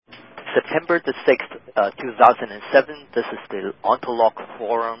September the 6th, 2007. This is the Ontology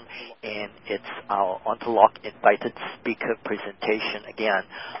Forum, and it's our Ontology invited speaker presentation again.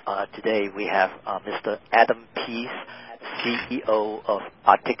 Today we have Mr. Adam Pease, CEO of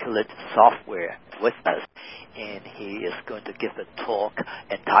Articulate Software, with us, and he is going to give a talk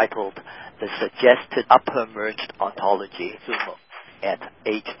entitled The Suggested Upper Merged Ontology, SUMO, at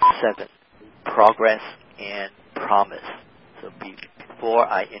age 7, Progress and Promise. So before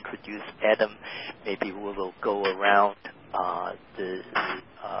I introduce Adam, maybe we will go around the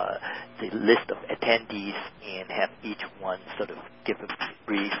list of attendees and have each one sort of give a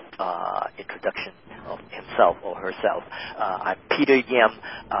brief introduction of himself or herself. I'm Peter Yim,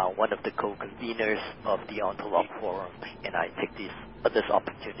 one of the co-conveners of the Ontology Forum, and I take this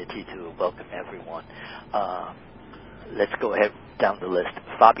opportunity to welcome everyone. Let's go ahead down the list.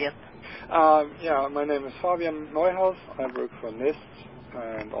 Fabian? My name is Fabian Neuhaus. I work for NIST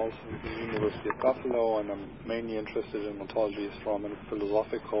and also the University of Buffalo, and I'm mainly interested in ontologies from a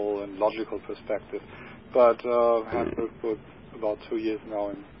philosophical and logical perspective, but have worked for about 2 years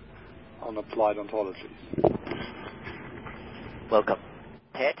now on applied ontologies. Welcome.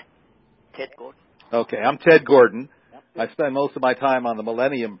 Ted Gordon? Okay, I'm Ted Gordon. I spend most of my time on the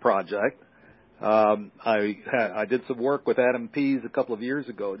Millennium Project. I did some work with Adam Pease a couple of years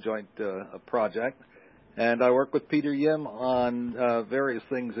ago, a joint project, and I work with Peter Yim on various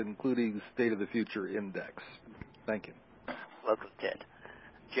things, including State of the Future Index. Thank you. Welcome, Ted.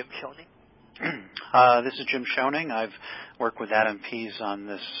 Jim Schoening? This is Jim Schoening. I've worked with Adam Pease on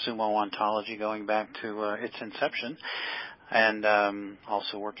this SUMO ontology going back to its inception, and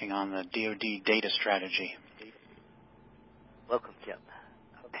also working on the DoD data strategy. Welcome, Jim.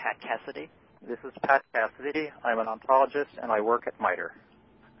 Pat Cassidy? This is Pat Cassidy. I'm an ontologist, and I work at MITRE.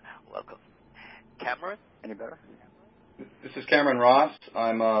 Welcome. Cameron? Any better? This is Cameron Ross.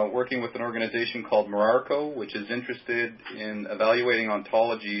 I'm working with an organization called Merarco, which is interested in evaluating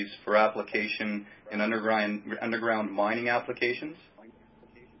ontologies for application in underground mining applications.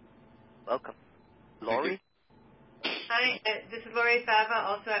 Welcome. Laurie? Hi, this is Laurie Fava,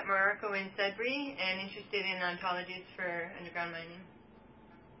 also at Merarco in Sudbury, and interested in ontologies for underground mining.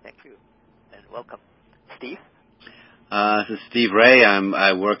 Thank you. And welcome. Steve? This is Steve Ray.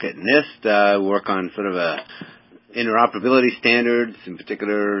 I work at NIST. I work on sort of interoperability standards, in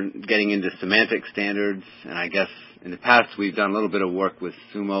particular getting into semantic standards. And I guess in the past we've done a little bit of work with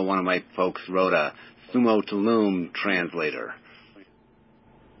SUMO. One of my folks wrote a SUMO to Loom translator.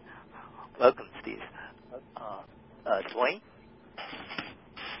 Welcome, Steve. Dwayne?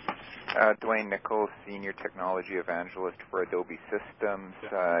 Dwayne Nichols, Senior Technology Evangelist for Adobe Systems,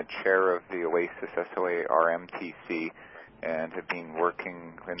 Chair of the OASIS SOA RMTC, and have been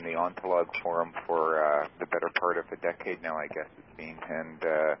working in the Ontology Forum for the better part of a decade now, I guess it's been, and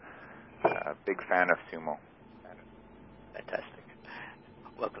a big fan of SUMO. Fantastic.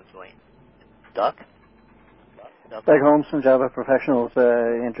 Welcome, Dwayne. Doug? Doug Holmes from Java Professionals,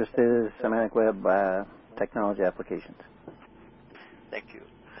 interested in semantic web technology applications. Thank you.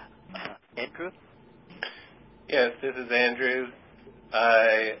 Andrew? Yes, this is Andrew.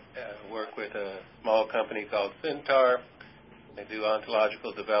 I work with a small company called Centaur. I do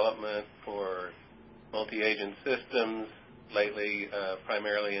ontological development for multi-agent systems, lately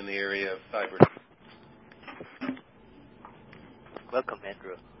primarily in the area of cyber. Welcome,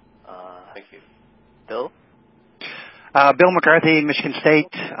 Andrew. Thank you. Bill? Bill McCarthy, Michigan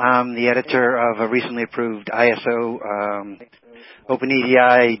State. I'm the editor of a recently approved ISO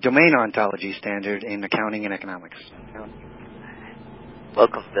OpenEDI domain ontology standard in accounting and economics.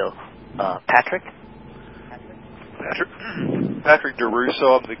 Welcome, Bill. Patrick? Patrick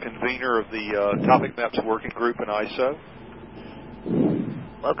DeRusso. I'm the convener of the Topic Maps Working Group in ISO.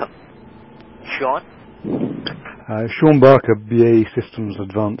 Welcome. Sean? Sean Barker, BAE Systems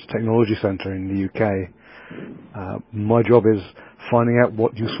Advanced Technology Centre in the UK. My job is finding out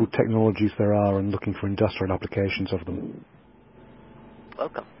what useful technologies there are and looking for industrial applications of them.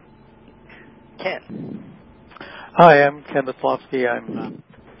 Welcome. Ken? Hi, I'm Ken Maslowski. I'm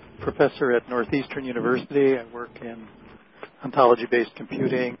a professor at Northeastern University. I work in ontology-based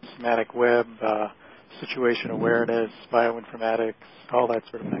computing, semantic web, situation awareness, bioinformatics, all that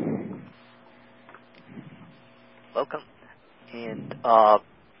sort of thing. Welcome. And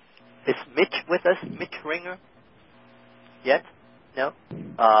is Mitch with us? Mitch Ringer? Yet? No?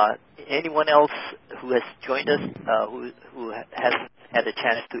 Anyone else who has joined us who has had a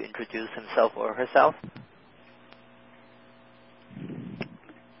chance to introduce himself or herself?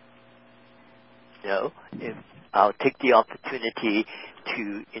 No? I'll take the opportunity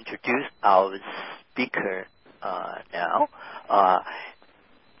to introduce our speaker now.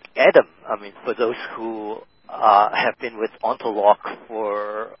 Adam, for those who have been with Ontolog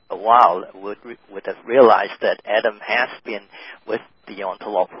for a while, would have realized that Adam has been with the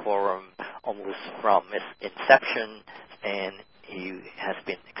Ontolog Forum almost from its inception, and he has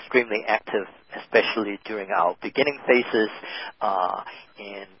been extremely active, especially during our beginning phases,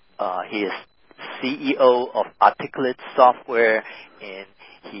 and he is CEO of Articulate Software, and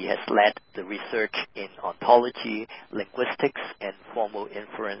he has led the research in ontology, linguistics, and formal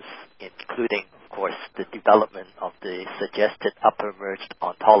inference, including, of course, the development of the suggested upper-merged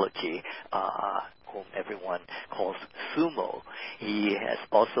ontology, whom everyone calls SUMO. He has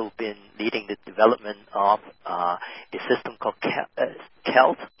also been leading the development of a system called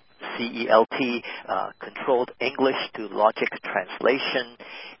CELT, C-E-L-T, Controlled English to Logic Translation,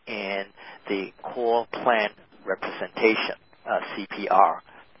 and the Core Plan Representation, CPR,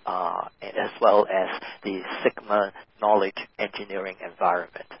 as well as the Sigma Knowledge Engineering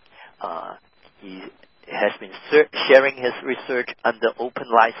Environment. He has been sharing his research under open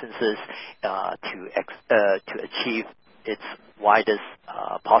licenses to achieve its widest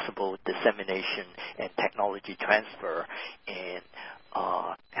possible dissemination and technology transfer, and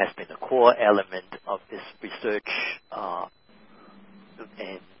has been a core element of this research.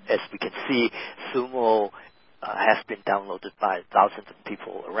 And as we can see, SUMO has been downloaded by thousands of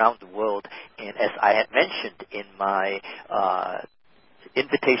people around the world. And as I had mentioned in my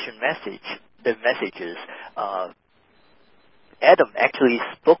invitation messages, Adam actually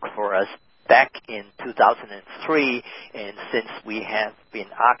spoke for us back in 2003, and since we have been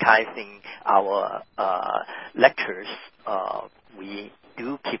archiving our lectures, we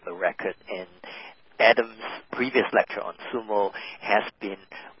do keep a record, and Adam's previous lecture on SUMO has been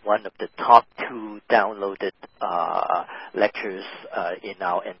one of the top 2 downloaded lectures in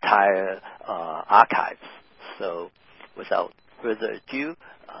our entire archives. So without further ado,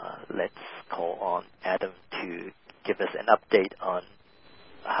 let's call on Adam to give us an update on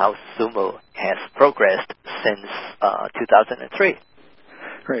how SUMO has progressed since 2003.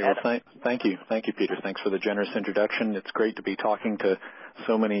 Great. Well, thank you. Thank you, Peter. Thanks for the generous introduction. It's great to be talking to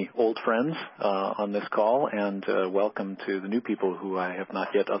so many old friends on this call, and welcome to the new people who I have not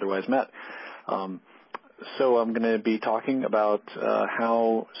yet otherwise met. So I'm going to be talking about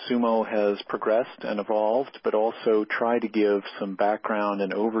how SUMO has progressed and evolved, but also try to give some background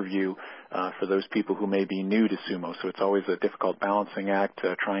and overview for those people who may be new to SUMO. So it's always a difficult balancing act,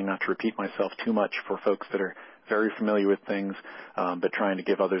 trying not to repeat myself too much for folks that are very familiar with things, but trying to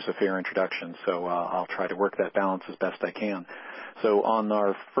give others a fair introduction. So I'll try to work that balance as best I can. So on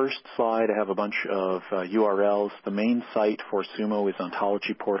our first slide, I have a bunch of URLs. The main site for SUMO is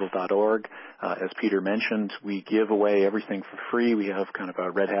ontologyportal.org. As Peter mentioned, we give away everything for free. We have kind of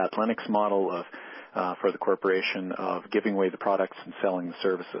a Red Hat Linux model of for the corporation of giving away the products and selling the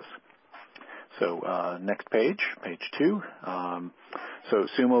services. So next page, page 2. So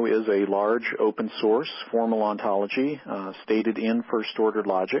SUMO is a large open source formal ontology stated in first-order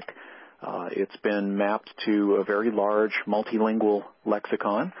logic. It's been mapped to a very large multilingual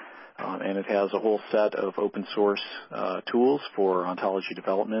lexicon, and it has a whole set of open source tools for ontology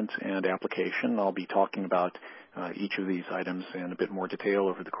development and application. I'll be talking about each of these items in a bit more detail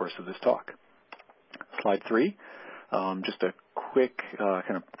over the course of this talk. Slide 3. Just a quick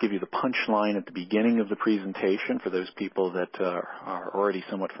kind of give you the punchline at the beginning of the presentation for those people that are already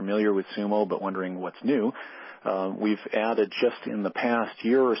somewhat familiar with SUMO but wondering what's new. We've added just in the past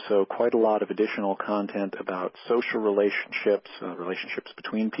year or so quite a lot of additional content about social relationships, relationships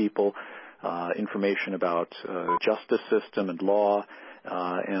between people, information about justice system and law,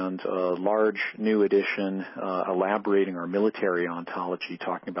 and a large new edition elaborating our military ontology,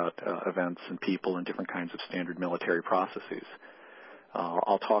 talking about events and people and different kinds of standard military processes.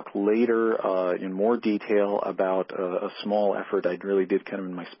 I'll talk later in more detail about a small effort I really did kind of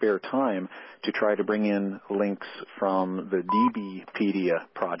in my spare time to try to bring in links from the DBpedia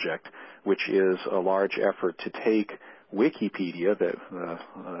project, which is a large effort to take Wikipedia, the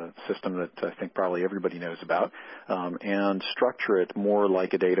system that I think probably everybody knows about, and structure it more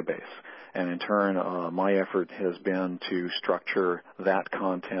like a database. And in turn, my effort has been to structure that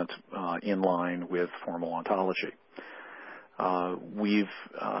content in line with formal ontology. We've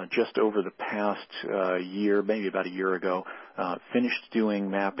just over the past year, maybe about a year ago, finished doing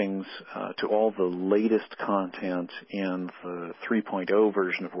mappings to all the latest content in the 3.0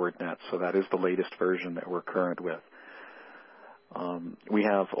 version of WordNet, so that is the latest version that we're current with. We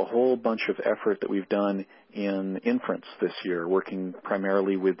have a whole bunch of effort that we've done in inference this year, working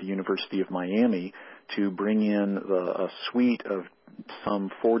primarily with the University of Miami to bring in a suite of some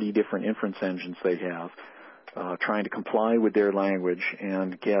 40 different inference engines they have trying to comply with their language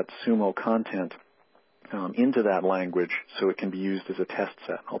and get SUMO content into that language so it can be used as a test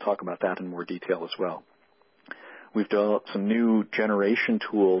set. I'll talk about that in more detail as well. We've developed some new generation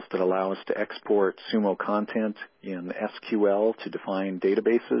tools that allow us to export SUMO content in SQL to define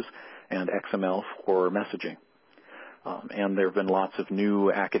databases and XML for messaging. And there have been lots of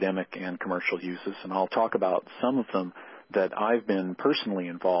new academic and commercial uses, and I'll talk about some of them that I've been personally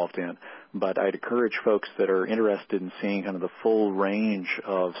involved in, but I'd encourage folks that are interested in seeing kind of the full range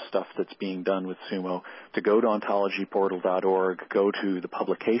of stuff that's being done with SUMO to go to ontologyportal.org, go to the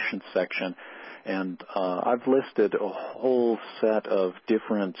publications section, and I've listed a whole set of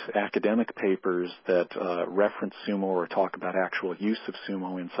different academic papers that reference SUMO or talk about actual use of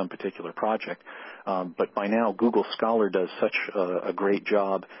SUMO in some particular project. But by now, Google Scholar does such a great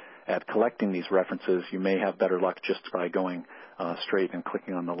job at collecting these references, you may have better luck just by going straight and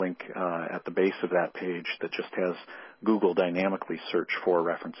clicking on the link at the base of that page that just has Google dynamically search for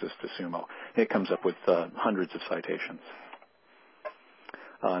references to SUMO. It comes up with hundreds of citations.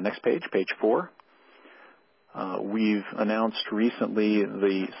 Next page, page 4. We've announced recently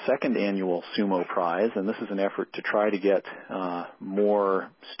the second annual SUMO Prize, and this is an effort to try to get more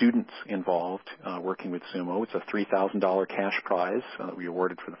students involved working with SUMO. It's a $3,000 cash prize that we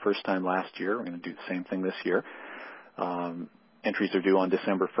awarded for the first time last year. We're going to do the same thing this year. Entries are due on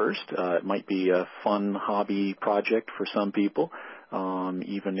December 1st. It might be a fun hobby project for some people,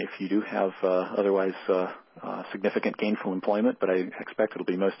 even if you do have otherwise significant gainful employment, but I expect it'll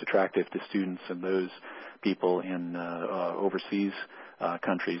be most attractive to students and those people in overseas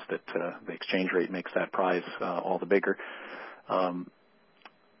countries that the exchange rate makes that prize all the bigger.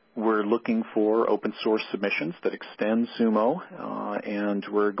 We're looking for open source submissions that extend SUMO, and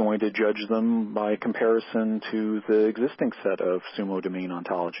we're going to judge them by comparison to the existing set of SUMO domain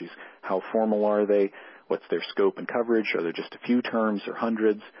ontologies. How formal are they? What's their scope and coverage? Are there just a few terms or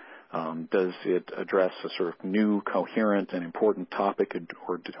hundreds? Does it address a sort of new, coherent, and important topic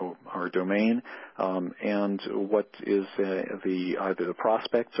or domain? And what is either the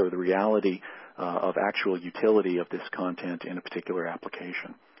prospects or the reality of actual utility of this content in a particular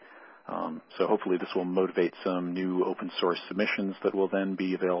application? So hopefully this will motivate some new open source submissions that will then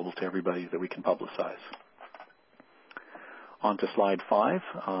be available to everybody that we can publicize. On to slide 5,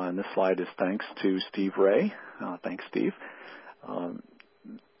 and this slide is thanks to Steve Ray. Thanks, Steve.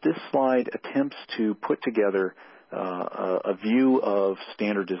 This slide attempts to put together a view of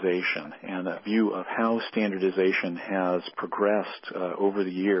standardization and a view of how standardization has progressed over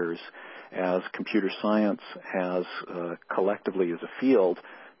the years as computer science has collectively as a field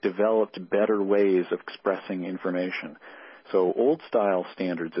developed better ways of expressing information. So old-style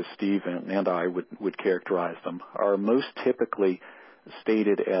standards, as Steve and I would characterize them, are most typically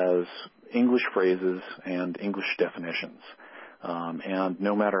stated as English phrases and English definitions. And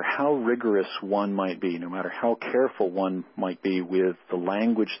no matter how rigorous one might be, no matter how careful one might be with the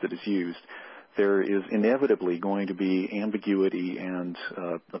language that is used, there is inevitably going to be ambiguity and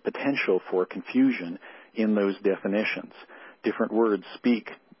a potential for confusion in those definitions. Different words speak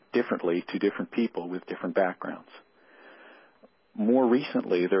differently to different people with different backgrounds. More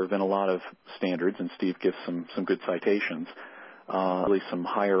recently, there have been a lot of standards, and Steve gives some good citations, really some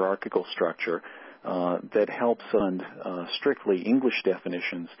hierarchical structure that helps send strictly English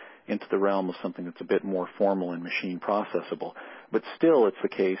definitions into the realm of something that's a bit more formal and machine processable. But still, it's the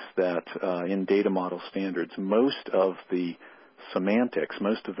case that in data model standards, most of the semantics,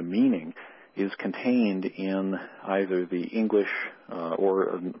 most of the meaning is contained in either the English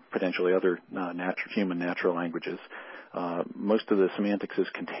or potentially other human natural languages. Most of the semantics is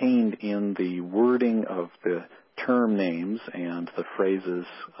contained in the wording of the term names and the phrases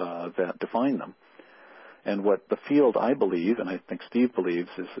that define them. And what the field, I believe, and I think Steve believes,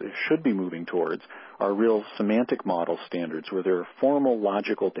 should be moving towards are real semantic model standards where there are formal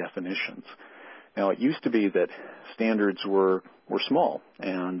logical definitions. Now, it used to be that standards were small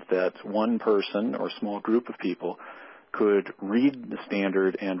and that one person or small group of people could read the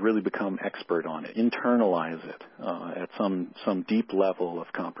standard and really become expert on it, internalize it at some deep level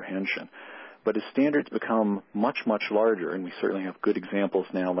of comprehension. But as standards become much, much larger, and we certainly have good examples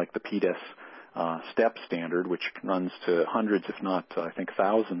now like the PDES STEP standard, which runs to hundreds, if not, I think,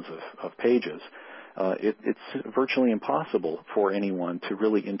 thousands of pages, it's virtually impossible for anyone to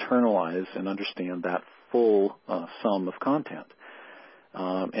really internalize and understand that full sum of content.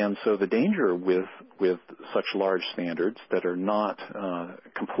 And so the danger with such large standards that are not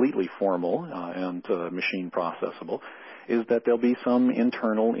completely formal and machine processable is that there'll be some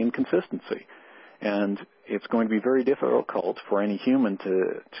internal inconsistency. And it's going to be very difficult for any human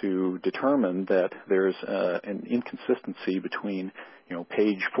to determine that there's an inconsistency between,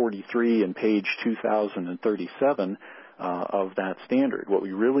 page 43 and page 2037 of that standard. What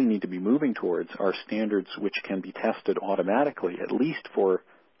we really need to be moving towards are standards which can be tested automatically, at least for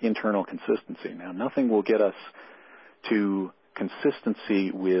internal consistency. Now, nothing will get us to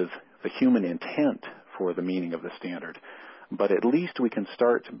consistency with the human intent for the meaning of the standard, but at least we can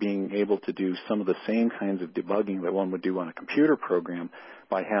start being able to do some of the same kinds of debugging that one would do on a computer program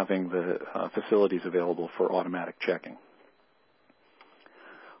by having the facilities available for automatic checking.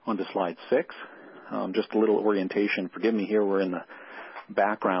 On to slide 6. Just a little orientation. Forgive me here, we're in the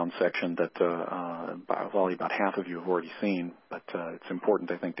background section that probably about half of you have already seen, but it's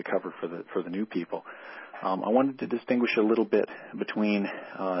important, I think, to cover for the new people. I wanted to distinguish a little bit between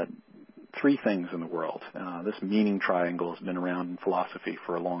three things in the world. This meaning triangle has been around in philosophy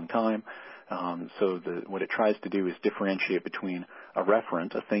for a long time. So what it tries to do is differentiate between a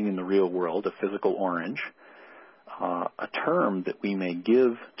referent, a thing in the real world, a physical orange, a term that we may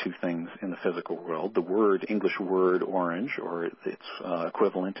give to things in the physical world, the English word orange, or its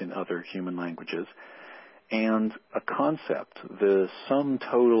equivalent in other human languages, and a concept, the sum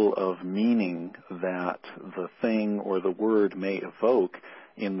total of meaning that the thing or the word may evoke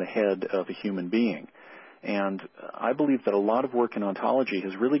in the head of a human being. And I believe that a lot of work in ontology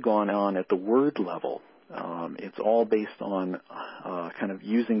has really gone on at the word level. It's all based on kind of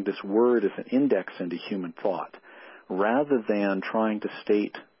using this word as an index into human thought, rather than trying to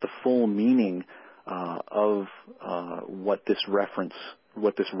state the full meaning of what this referent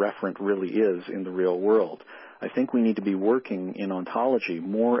really is in the real world. I think we need to be working in ontology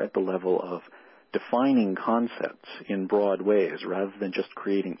more at the level of defining concepts in broad ways, rather than just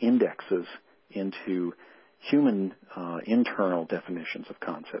creating indexes into human internal definitions of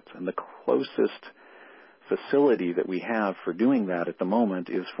concepts. And the closest facility that we have for doing that at the moment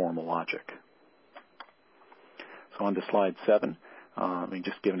is formal logic. So on to slide 7. Let me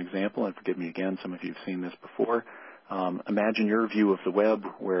just give an example, and forgive me again, some of you have seen this before. Imagine your view of the web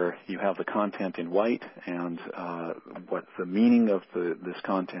where you have the content in white, and what the meaning of this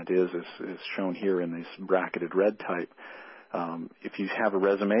content is shown here in this bracketed red type. If you have a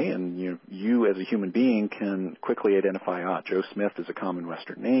resume, and you as a human being can quickly identify, Joe Smith is a common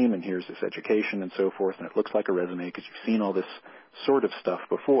Western name, and here's his education and so forth, and it looks like a resume because you've seen all this sort of stuff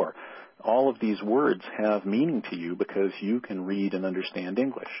before. All of these words have meaning to you because you can read and understand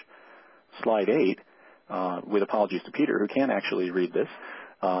English. Slide 8, with apologies to Peter, who can't actually read this,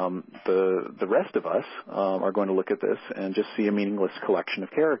 the rest of us are going to look at this and just see a meaningless collection of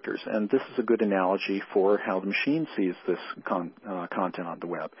characters. And this is a good analogy for how the machine sees this content on the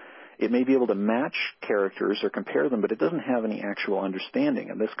web. It may be able to match characters or compare them, but it doesn't have any actual understanding.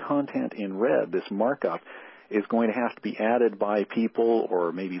 And this content in red, this markup, is going to have to be added by people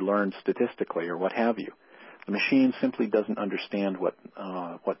or maybe learned statistically or what have you. The machine simply doesn't understand what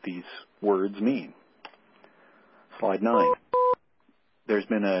these words mean. Slide 9. There's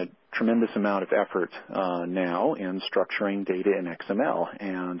been a tremendous amount of effort now in structuring data in XML,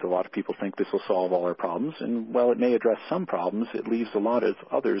 and a lot of people think this will solve all our problems. And while it may address some problems, it leaves a lot of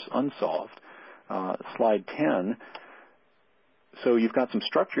others unsolved. Slide 10. So you've got some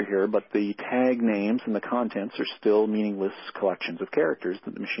structure here, but the tag names and the contents are still meaningless collections of characters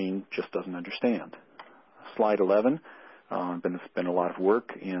that the machine just doesn't understand. Slide 11. There's been a lot of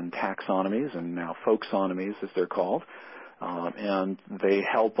work in taxonomies and now folksonomies, as they're called. And they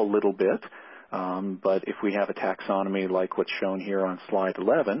help a little bit, but if we have a taxonomy like what's shown here on slide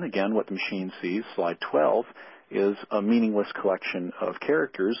 11, again, what the machine sees, slide 12, is a meaningless collection of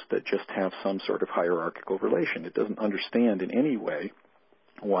characters that just have some sort of hierarchical relation. It doesn't understand in any way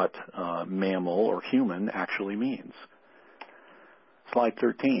what mammal or human actually means. Slide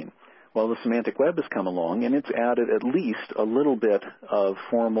 13. Well, the semantic web has come along, and it's added at least a little bit of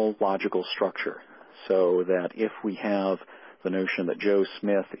formal logical structure, so that if we have the notion that Joe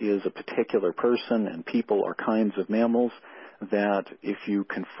Smith is a particular person and people are kinds of mammals, that if you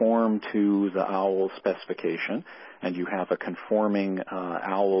conform to the OWL specification and you have a conforming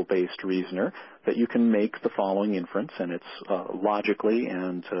OWL-based reasoner, that you can make the following inference, and it's logically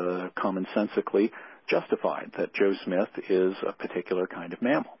and commonsensically justified that Joe Smith is a particular kind of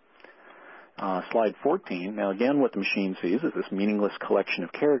mammal. Slide 14. Now, again, what the machine sees is this meaningless collection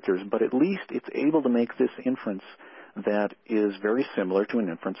of characters, but at least it's able to make this inference that is very similar to an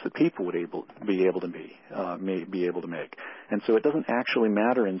inference that people would be able to make. And so it doesn't actually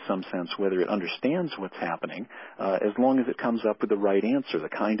matter in some sense whether it understands what's happening, as long as it comes up with the right answer, the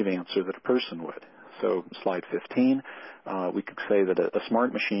kind of answer that a person would. So slide 15, we could say that a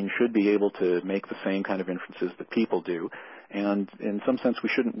smart machine should be able to make the same kind of inferences that people do. And in some sense, we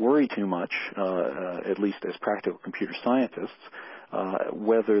shouldn't worry too much, at least as practical computer scientists,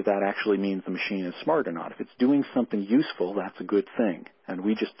 whether that actually means the machine is smart or not. If it's doing something useful, that's a good thing. And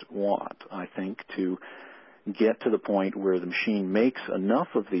we just want, I think, to get to the point where the machine makes enough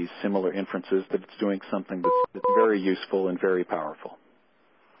of these similar inferences that it's doing something that's very useful and very powerful.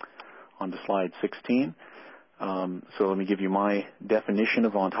 On to slide 16. So let me give you my definition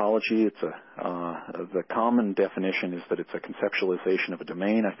of ontology. It's the common definition is that it's a conceptualization of a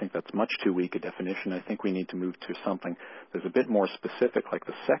domain. I think that's much too weak a definition. I think we need to move to something that's a bit more specific, like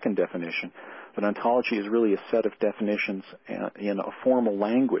the second definition. But ontology is really a set of definitions in a formal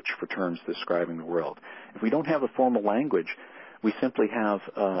language for terms describing the world. If we don't have a formal language, we simply have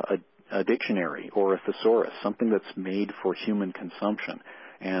a dictionary or a thesaurus, something that's made for human consumption.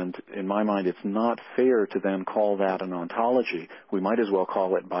 And in my mind, it's not fair to then call that an ontology. We might as well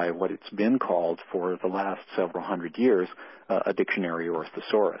call it by what it's been called for the last several hundred years, a dictionary or a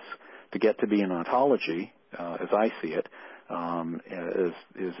thesaurus. To get to be an ontology, as I see it,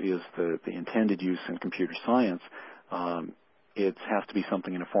 is the intended use in computer science. It has to be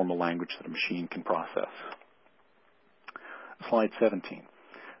something in a formal language that a machine can process. Slide 17.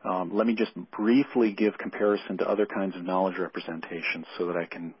 Let me just briefly give comparison to other kinds of knowledge representations so that I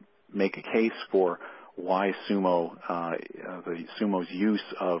can make a case for why SUMO, the SUMO's use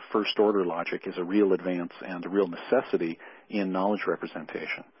of first-order logic is a real advance and a real necessity in knowledge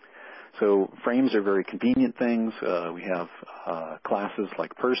representation. So frames are very convenient things. We have classes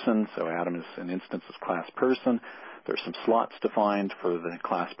like person, so Adam is an instance of class person. There's some slots defined for the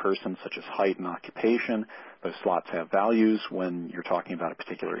class person, such as height and occupation. Those slots have values when you're talking about a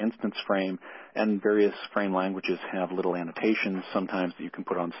particular instance frame, and various frame languages have little annotations sometimes that you can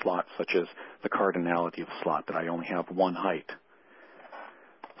put on slots, such as the cardinality of a slot, that I only have one height.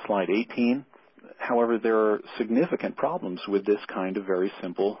 Slide 18. However, there are significant problems with this kind of very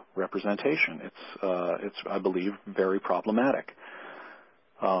simple representation. It's I believe, very problematic.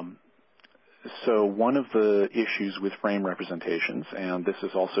 So one of the issues with frame representations, and this is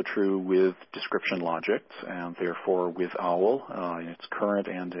also true with description logics, and therefore with OWL, in its current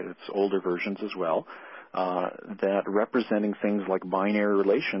and its older versions as well, that representing things like binary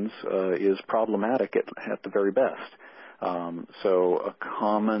relations is problematic at the very best. So a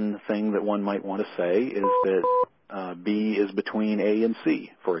common thing that one might want to say is that B is between A and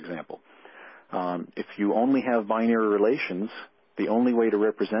C, for example. If you only have binary relations, the only way to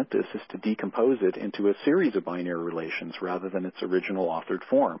represent this is to decompose it into a series of binary relations rather than its original authored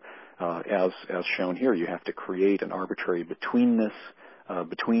form. As shown here, you have to create an arbitrary between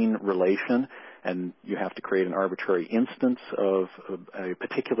relation, and you have to create an arbitrary instance of a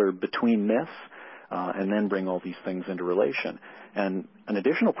particular betweenness, and then bring all these things into relation. And an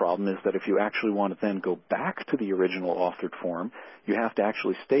additional problem is that if you actually want to then go back to the original authored form, you have to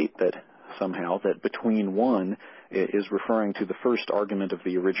actually state that somehow that between one is referring to the first argument of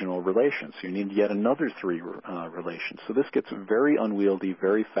the original relation. So you need yet another three relations. So this gets very unwieldy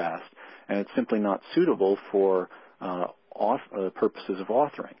very fast, and it's simply not suitable for purposes of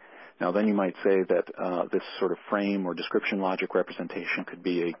authoring. Now then you might say that this sort of frame or description logic representation could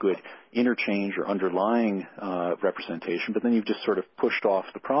be a good interchange or underlying representation, but then you've just sort of pushed off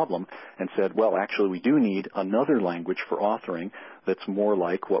the problem and said, well, actually we do need another language for authoring that's more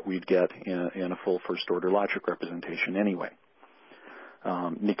like what we'd get in a full first-order logic representation anyway.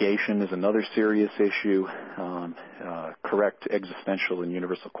 Negation is another serious issue. Correct existential and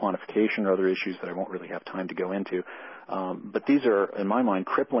universal quantification are other issues that I won't really have time to go into. But these are, in my mind,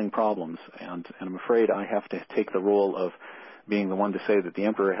 crippling problems, and I'm afraid I have to take the role of being the one to say that the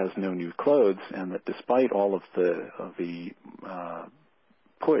emperor has no new clothes, and that despite all of the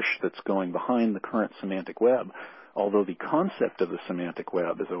push that's going behind the current semantic web, although the concept of the semantic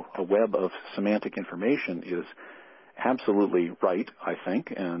web as a web of semantic information is absolutely right, I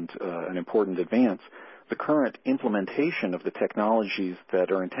think, and an important advance, the current implementation of the technologies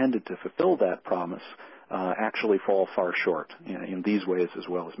that are intended to fulfill that promise actually fall far short in these ways as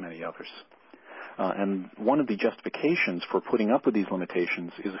well as many others. And one of the justifications for putting up with these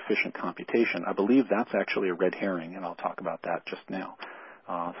limitations is efficient computation. I believe that's actually a red herring, and I'll talk about that just now.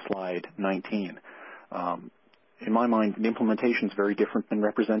 Slide 19. In my mind, the implementation is very different than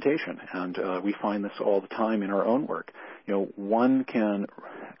representation, and we find this all the time in our own work. You know, one can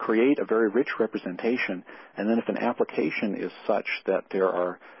create a very rich representation, and then if an application is such that there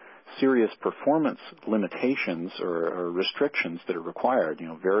are serious performance limitations or restrictions that are required, you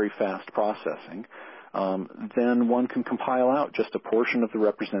know, very fast processing, then one can compile out just a portion of the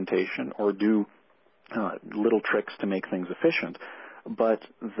representation or do little tricks to make things efficient. But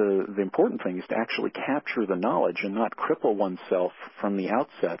the important thing is to actually capture the knowledge and not cripple oneself from the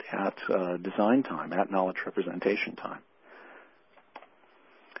outset at design time, at knowledge representation time.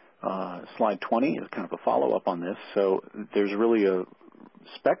 Slide 20 is kind of a follow-up on this. So there's really a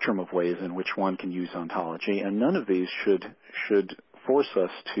spectrum of ways in which one can use ontology, and none of these should force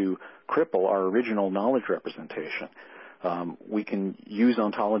us to cripple our original knowledge representation. We can use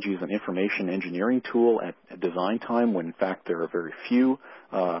ontology as an information engineering tool at design time when, in fact, there are very few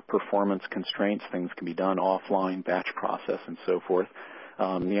performance constraints. Things can be done offline, batch process, and so forth.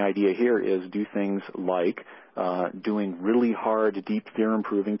 The idea here is do things like doing really hard, deep theorem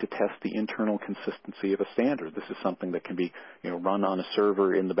proving to test the internal consistency of a standard. This is something that can be run on a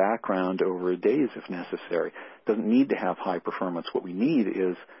server in the background over days if necessary. It doesn't need to have high performance. What we need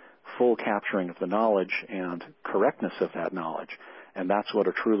is full capturing of the knowledge and correctness of that knowledge. And that's what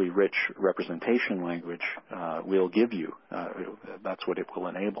a truly rich representation language will give you. That's what it will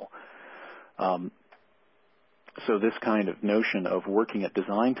enable. So this kind of notion of working at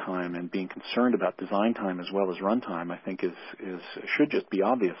design time and being concerned about design time as well as runtime, I think should just be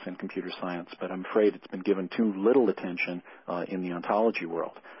obvious in computer science, but I'm afraid it's been given too little attention in the ontology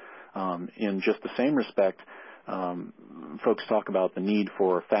world. In just the same respect, folks talk about the need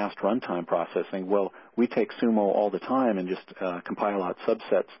for fast runtime processing. Well, we take SUMO all the time and just compile out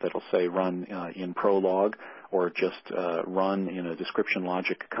subsets that'll say run in Prolog or just run in a description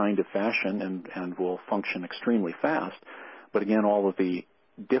logic kind of fashion and will function extremely fast. But again, all of the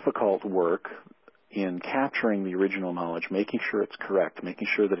difficult work in capturing the original knowledge, making sure it's correct, making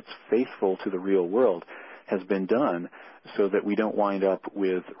sure that it's faithful to the real world, has been done so that we don't wind up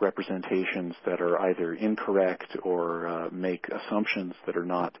with representations that are either incorrect or make assumptions that are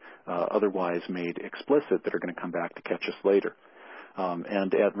not otherwise made explicit that are going to come back to catch us later.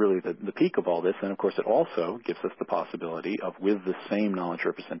 And at really the peak of all this, and of course it also gives us the possibility of, with the same knowledge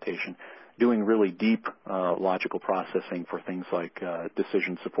representation, doing really deep logical processing for things like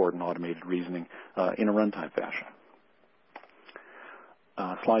decision support and automated reasoning in a runtime fashion.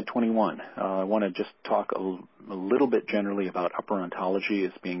 Slide 21. I want to just talk a little bit generally about upper ontology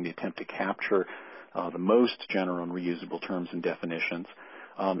as being the attempt to capture the most general and reusable terms and definitions.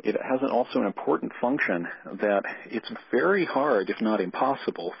 It has also an important function that it's very hard, if not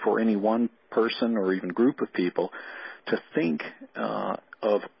impossible, for any one person or even group of people to think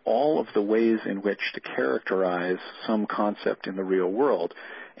of all of the ways in which to characterize some concept in the real world.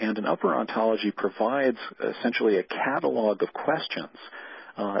 And an upper ontology provides essentially a catalog of questions.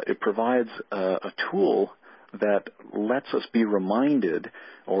 It provides a tool that lets us be reminded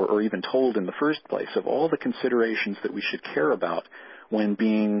or even told in the first place of all the considerations that we should care about when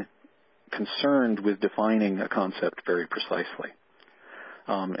being concerned with defining a concept very precisely.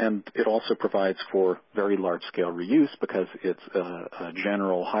 And it also provides for very large-scale reuse because it's a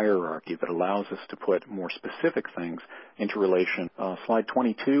general hierarchy that allows us to put more specific things into relation. Slide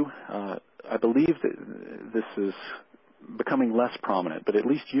 22, I believe that this is becoming less prominent, but at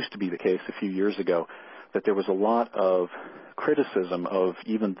least used to be the case a few years ago, that there was a lot of criticism of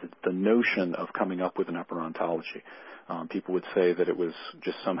even the notion of coming up with an upper ontology. People would say that it was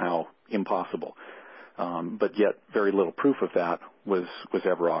just somehow impossible. But yet very little proof of that was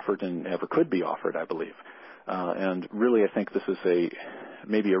ever offered and ever could be offered, I believe. And really I think this is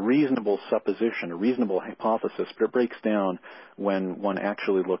maybe a reasonable supposition, a reasonable hypothesis, but it breaks down when one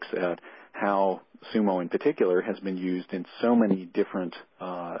actually looks at how SUMO in particular has been used in so many different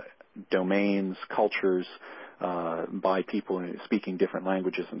domains, cultures, by people speaking different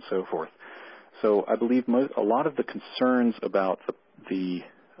languages and so forth. So I believe a lot of the concerns about the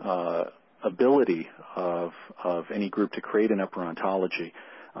ability of any group to create an upper ontology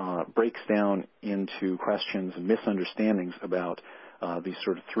breaks down into questions and misunderstandings about these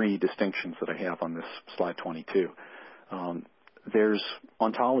sort of three distinctions that I have on this slide 22. There's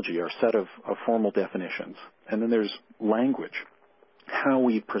ontology, our set of formal definitions, and then there's language, how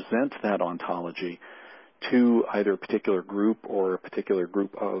we present that ontology to either a particular group or a particular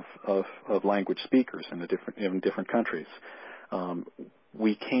group of language speakers in different countries.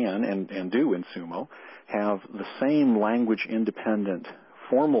 We can and do in SUMO have the same language-independent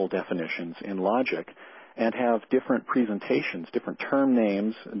formal definitions in logic and have different presentations, different term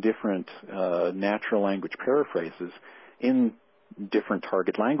names, different natural language paraphrases in different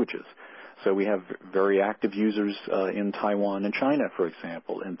target languages. So we have very active users in Taiwan and China, for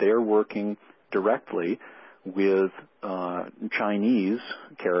example, and they're working directly with Chinese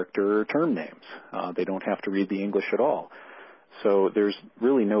character term names. They don't have to read the English at all. So there's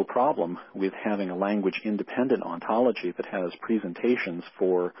really no problem with having a language-independent ontology that has presentations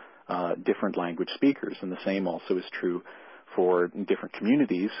for different language speakers, and the same also is true for different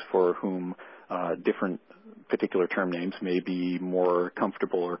communities for whom different particular term names may be more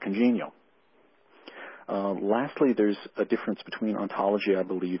comfortable or congenial. Lastly, there's a difference between ontology, I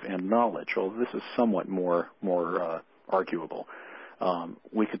believe, and knowledge, although this is somewhat more arguable.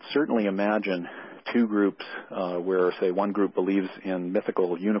 We could certainly imagine two groups where, say, one group believes in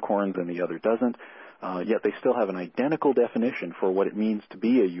mythical unicorns and the other doesn't, yet they still have an identical definition for what it means to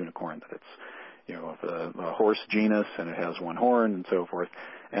be a unicorn, that it's a horse genus and it has one horn and so forth.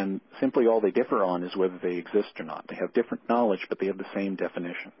 And simply all they differ on is whether they exist or not. They have different knowledge, but they have the same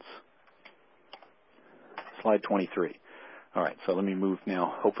definitions. Slide 23. All right, so let me move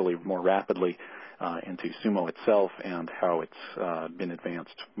now, hopefully more rapidly, into SUMO itself and how it's been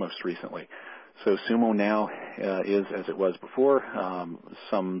advanced most recently. So SUMO now is, as it was before,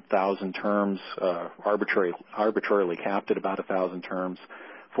 some 1,000 terms, arbitrarily capped at about 1,000 terms,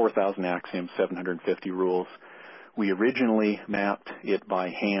 4,000 axioms, 750 rules. We originally mapped it by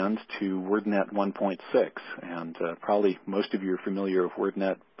hand to WordNet 1.6, and probably most of you are familiar with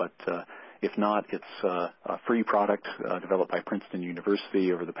WordNet, but if not, it's a free product developed by Princeton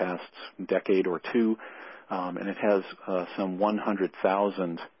University over the past decade or two, and it has some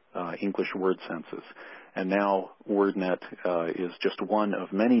 100,000 English word senses. And now WordNet is just one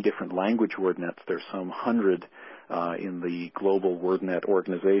of many different language WordNets. There's some 100 in the global WordNet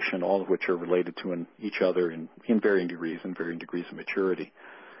organization, all of which are related to each other in varying degrees of maturity.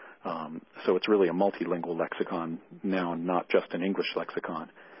 So it's really a multilingual lexicon now, not just an English lexicon.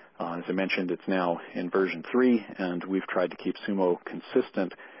 As I mentioned, it's now in version 3, and we've tried to keep SUMO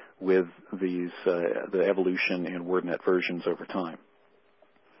consistent with the evolution in WordNet versions over time.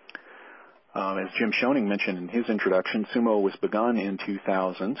 As Jim Schoening mentioned in his introduction, SUMO was begun in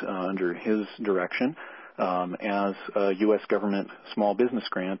 2000 under his direction as a U.S. government small business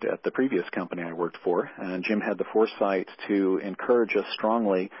grant at the previous company I worked for, and Jim had the foresight to encourage us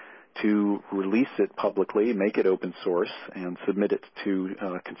strongly to release it publicly, make it open source, and submit it to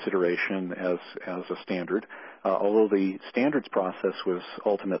consideration as a standard. Although the standards process was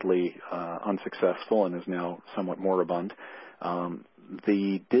ultimately unsuccessful and is now somewhat moribund,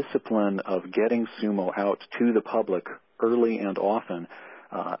 the discipline of getting SUMO out to the public early and often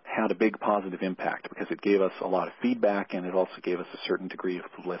had a big positive impact because it gave us a lot of feedback and it also gave us a certain degree of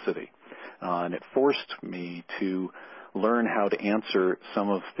publicity. And it forced me to learn how to answer some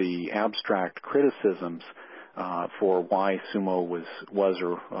of the abstract criticisms for why SUMO was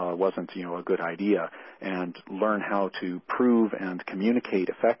or wasn't a good idea, and learn how to prove and communicate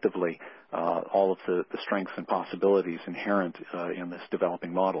effectively all of the strengths and possibilities inherent in this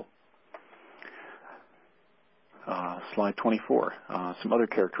developing model. Slide 24. Some other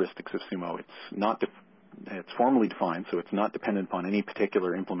characteristics of SUMO. It's formally defined, so it's not dependent upon any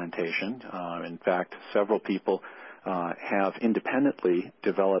particular implementation. In fact, several people have independently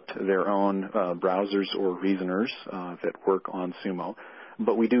developed their own browsers or reasoners that work on SUMO.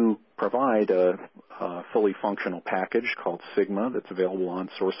 But we do provide a fully functional package called Sigma that's available on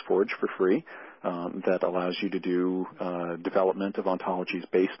SourceForge for free that allows you to do development of ontologies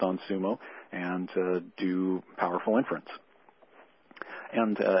based on SUMO and do powerful inference.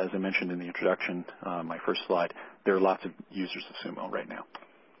 And as I mentioned in the introduction, my first slide, there are lots of users of SUMO right now.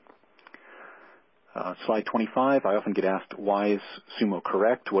 Slide 25, I often get asked, why is SUMO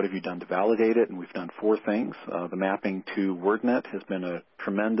correct? What have you done to validate it? And we've done 4 things. The mapping to WordNet has been a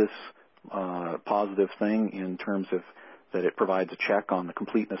tremendous positive thing in terms of that it provides a check on the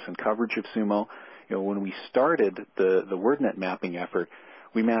completeness and coverage of SUMO. When we started the WordNet mapping effort,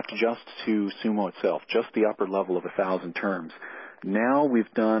 we mapped just to SUMO itself, just the upper level of 1,000 terms. Now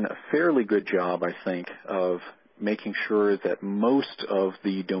we've done a fairly good job, I think, of making sure that most of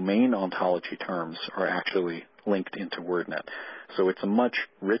the domain ontology terms are actually linked into WordNet. So it's a much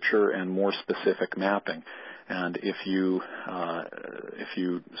richer and more specific mapping. And if you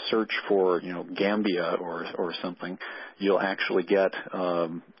search for Gambia or something, you'll actually get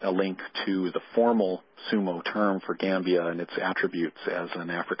a link to the formal SUMO term for Gambia and its attributes as an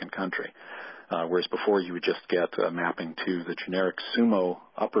African country. Whereas before you would just get a mapping to the generic SUMO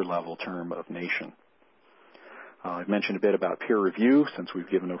upper level term of nation. I've mentioned a bit about peer review since we've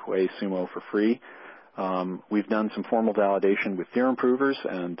given away SUMO for free. We've done some formal validation with theorem provers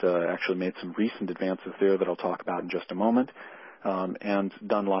and actually made some recent advances there that I'll talk about in just a moment, and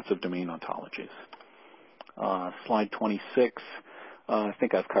done lots of domain ontologies. Slide 26, I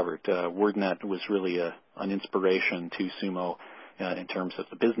think I've covered. WordNet was really an inspiration to SUMO in terms of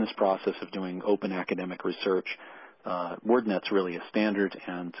the business process of doing open academic research. WordNet's really a standard,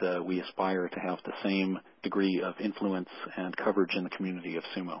 and we aspire to have the same degree of influence and coverage in the community of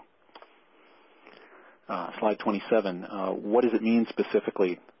SUMO. Slide 27. What does it mean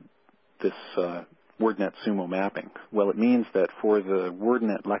specifically, this WordNet SUMO mapping? Well, it means that for the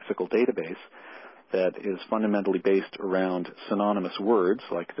WordNet lexical database that is fundamentally based around synonymous words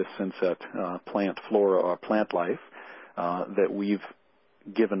like the synset plant flora or plant life, that we've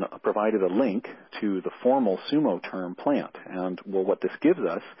provided a link to the formal SUMO term plant. And well, what this gives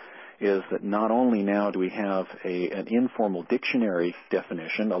us is that not only now do we have an informal dictionary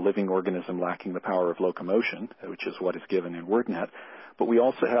definition, a living organism lacking the power of locomotion, which is what is given in WordNet, but we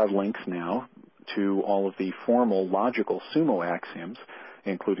also have links now to all of the formal logical SUMO axioms,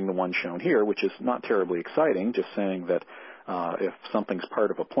 including the one shown here, which is not terribly exciting, just saying that if something's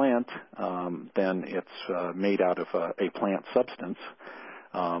part of a plant, then it's made out of a plant substance.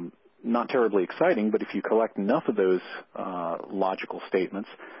 Not terribly exciting, but if you collect enough of those logical statements,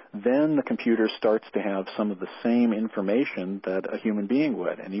 then the computer starts to have some of the same information that a human being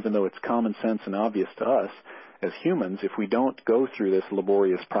would. And even though it's common sense and obvious to us as humans, if we don't go through this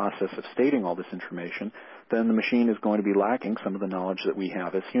laborious process of stating all this information, then the machine is going to be lacking some of the knowledge that we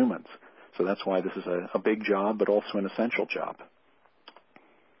have as humans. So that's why this is a big job, but also an essential job.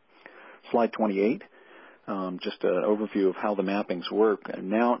 Slide 28. Just an overview of how the mappings work.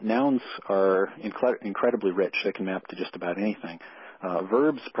 Nouns are incredibly rich. They can map to just about anything.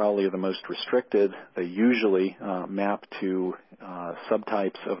 Verbs probably are the most restricted. They usually map to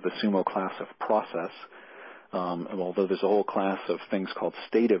subtypes of the SUMO class of process, although there's a whole class of things called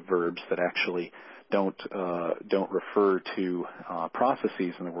stative verbs that actually don't refer to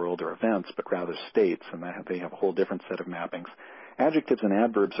processes in the world or events, but rather states, and they have a whole different set of mappings. Adjectives and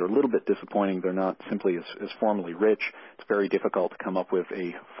adverbs are a little bit disappointing. They're not simply as formally rich. It's very difficult to come up with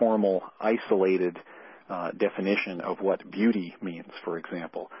a formal, isolated definition of what beauty means, for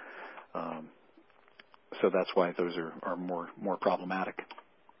example. So that's why those are more problematic.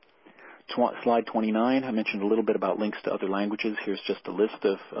 Slide 29, I mentioned a little bit about links to other languages. Here's just a list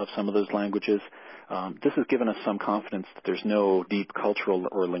of some of those languages. This has given us some confidence that there's no deep cultural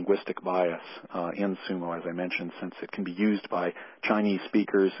or linguistic bias in SUMO, as I mentioned, since it can be used by Chinese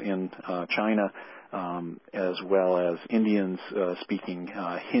speakers in China, as well as Indians speaking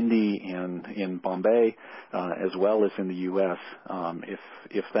Hindi in Bombay, as well as in the U.S.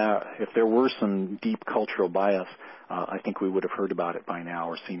 If there were some deep cultural bias, I think we would have heard about it by now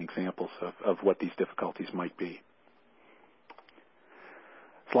or seen examples of what these difficulties might be.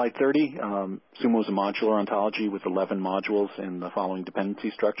 Slide 30, SUMO is a modular ontology with 11 modules in the following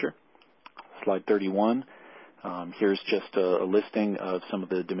dependency structure. Slide 31, here's just a listing of some of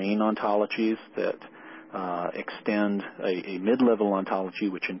the domain ontologies that extend a mid-level ontology,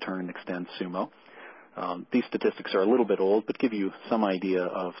 which in turn extends SUMO. These statistics are a little bit old, but give you some idea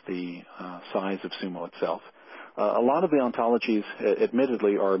of the size of SUMO itself. A lot of the ontologies,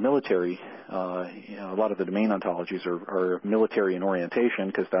 admittedly, are military. A lot of the domain ontologies are military in orientation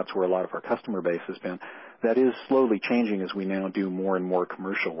because that's where a lot of our customer base has been. That is slowly changing as we now do more and more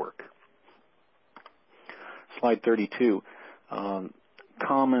commercial work. Slide 32.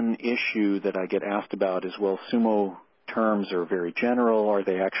 Common issue that I get asked about is, well, SUMO terms are very general. Are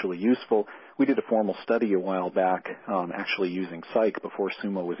they actually useful? We did a formal study a while back, actually using Psych before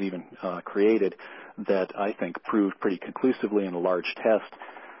SUMO was even created, that I think proved pretty conclusively in a large test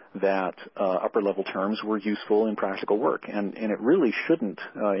that upper-level terms were useful in practical work. And it really shouldn't,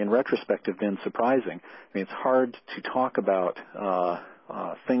 in retrospect, have been surprising. I mean, it's hard to talk about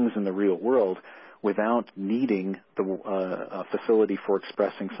things in the real world without needing a facility for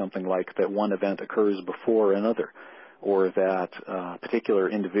expressing something like that one event occurs before another, or that a particular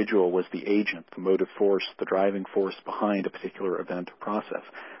individual was the agent, the motive force, the driving force behind a particular event or process.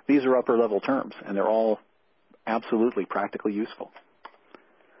 These are upper-level terms, and they're all absolutely practically useful.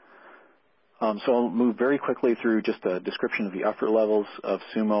 So I'll move very quickly through just a description of the upper levels of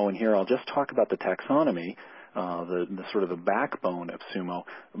SUMO, and here I'll just talk about the taxonomy, the sort of the backbone of SUMO,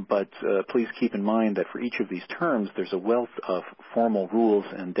 but please keep in mind that for each of these terms, there's a wealth of formal rules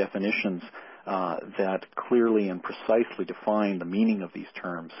and definitions that clearly and precisely define the meaning of these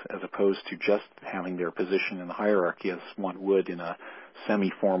terms, as opposed to just having their position in the hierarchy as one would in a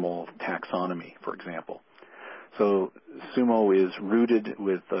semi-formal taxonomy, for example. So SUMO is rooted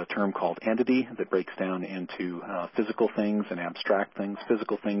with a term called entity that breaks down into physical things and abstract things.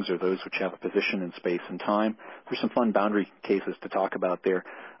 Physical things are those which have a position in space and time. There's some fun boundary cases to talk about there,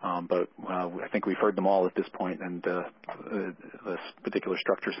 but I think we've heard them all at this point, and this particular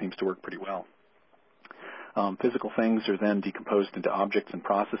structure seems to work pretty well. Physical things are then decomposed into objects and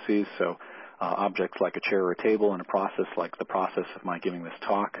processes, so objects like a chair or a table, and a process like the process of my giving this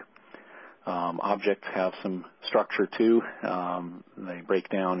talk. Objects have some structure too. They break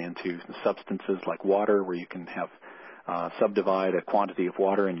down into substances like water, where you can have subdivide a quantity of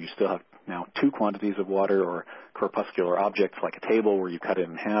water and you still have now two quantities of water, or corpuscular objects like a table where you cut it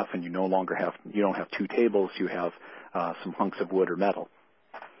in half and you don't have two tables, you have some hunks of wood or metal.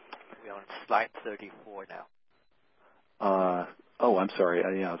 We're on slide 34 now. I'm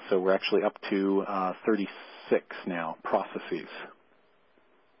sorry. Yeah, so we're actually up to 36 now, processes.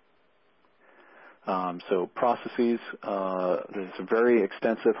 So processes, there's a very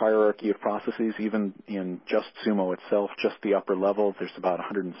extensive hierarchy of processes, even in just SUMO itself, just the upper level. There's about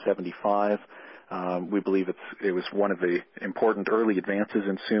 175. We believe it was one of the important early advances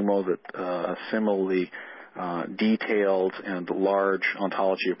in SUMO that a similarly detailed and large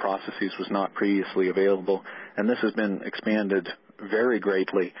ontology of processes was not previously available, and this has been expanded very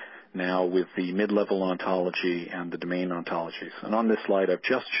greatly now with the mid-level ontology and the domain ontologies. And on this slide, I've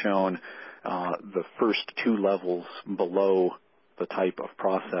just shown the first two levels below the type of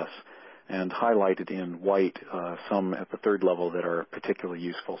process, and highlighted in white some at the third level that are particularly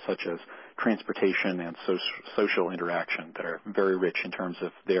useful, such as transportation and social interaction, that are very rich in terms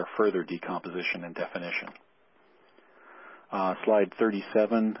of their further decomposition and definition. Slide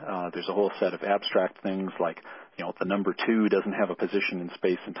 37, there's a whole set of abstract things like, the number 2 doesn't have a position in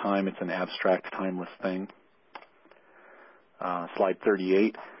space and time. It's an abstract, timeless thing. Slide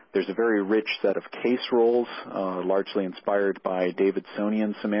 38, there's a very rich set of case roles, largely inspired by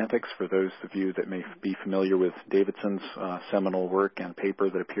Davidsonian semantics, for those of you that may be familiar with Davidson's seminal work and paper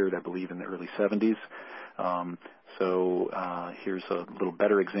that appeared, I believe, in the early 70s. Here's a little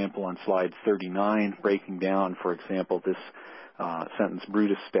better example on slide 39, breaking down, for example, this sentence,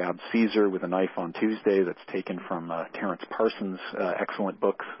 Brutus stabbed Caesar with a knife on Tuesday, that's taken from Terence Parsons' excellent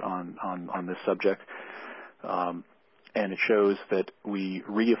book on this subject. And it shows that we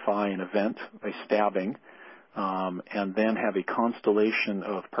reify an event, a stabbing, and then have a constellation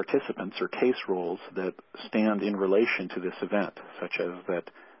of participants or case roles that stand in relation to this event, such as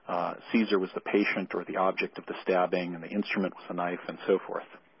that Caesar was the patient or the object of the stabbing, and the instrument was a knife, and so forth.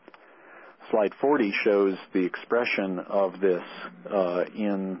 Slide 40 shows the expression of this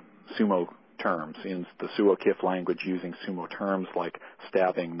in SUMO terms, in the SUO-KIF language, using SUMO terms like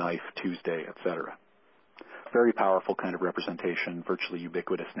stabbing, knife, Tuesday, etc. Very powerful kind of representation, virtually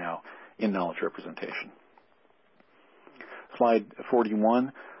ubiquitous now in knowledge representation. Slide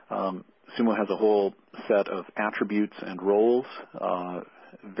 41, SUMO has a whole set of attributes and roles.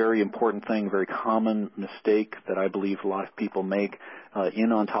 Very important thing, very common mistake that I believe a lot of people make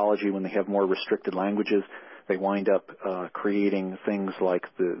in ontology when they have more restricted languages. They wind up creating things like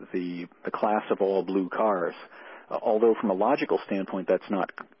the class of all blue cars. Although from a logical standpoint that's not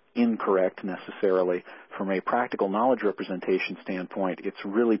incorrect necessarily, from a practical knowledge representation standpoint it's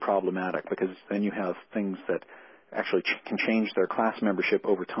really problematic, because then you have things that actually can change their class membership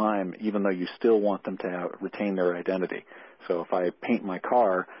over time, even though you still want them to retain their identity. So if I paint my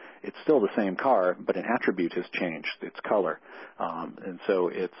car, it's still the same car, but an attribute has changed, its color. And so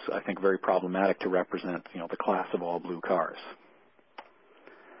it's, I think, very problematic to represent, the class of all blue cars.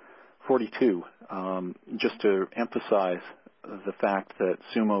 42, just to emphasize the fact that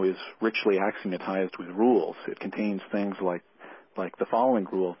SUMO is richly axiomatized with rules. It contains things like the following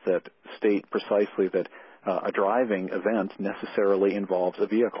rule that state precisely that a driving event necessarily involves a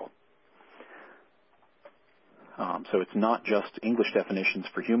vehicle. So it's not just English definitions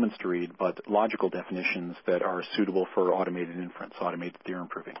for humans to read, but logical definitions that are suitable for automated inference, automated theorem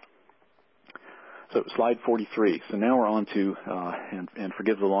proving. So slide 43. So now we're on to, and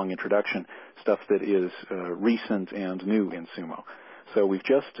forgive the long introduction, stuff that is recent and new in SUMO. So we've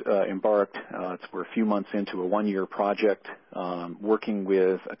just embarked, we're a few months into a one-year project working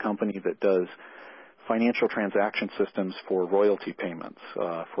with a company that does financial transaction systems for royalty payments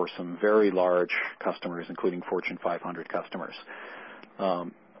for some very large customers, including Fortune 500 customers.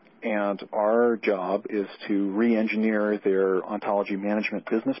 And our job is to re-engineer their ontology management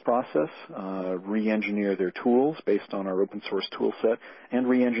business process, re-engineer their tools based on our open source tool set, and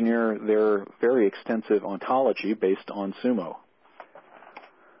re-engineer their very extensive ontology based on SUMO.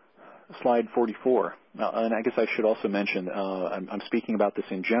 Slide 44. And I guess I should also mention, I'm speaking about this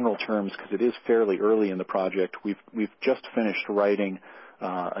in general terms because it is fairly early in the project. We've just finished writing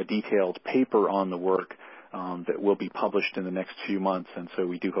a detailed paper on the work that will be published in the next few months, and so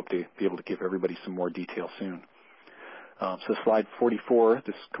we do hope to be able to give everybody some more detail soon. So slide 44,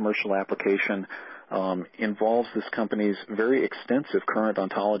 this commercial application involves this company's very extensive current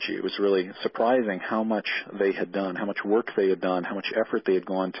ontology. It was really surprising how much they had done, how much work they had done, how much effort they had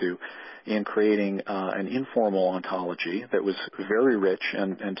gone to in creating an informal ontology that was very rich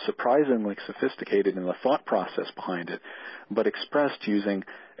and surprisingly sophisticated in the thought process behind it, but expressed using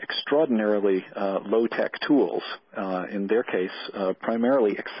extraordinarily low-tech tools, in their case,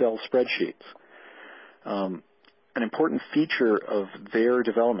 primarily Excel spreadsheets. An important feature of their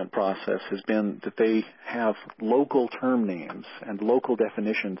development process has been that they have local term names and local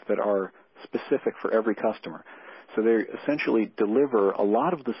definitions that are specific for every customer. So they essentially deliver a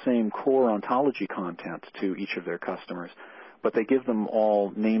lot of the same core ontology content to each of their customers, but they give them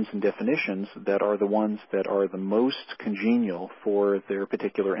all names and definitions that are the ones that are the most congenial for their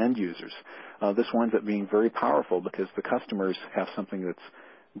particular end users. This winds up being very powerful because the customers have something that's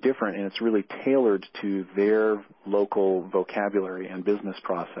different, and it's really tailored to their local vocabulary and business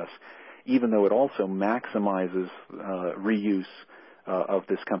process, even though it also maximizes reuse of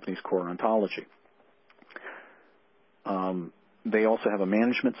this company's core ontology. They also have a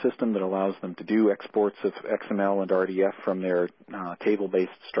management system that allows them to do exports of XML and RDF from their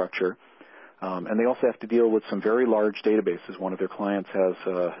table-based structure. And they also have to deal with some very large databases. One of their clients has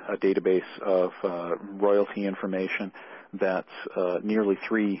a database of royalty information that's nearly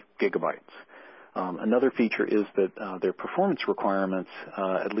 3 gigabytes. Another feature is that their performance requirements,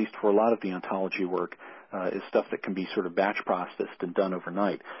 at least for a lot of the ontology work, is stuff that can be sort of batch processed and done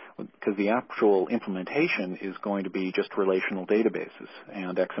overnight, because the actual implementation is going to be just relational databases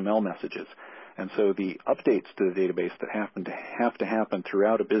and XML messages. And so the updates to the database that have to happen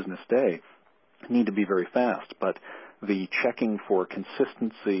throughout a business day need to be very fast, but the checking for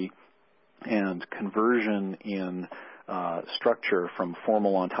consistency and conversion in structure from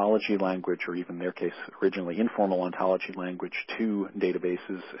formal ontology language, or even in their case originally informal ontology language, to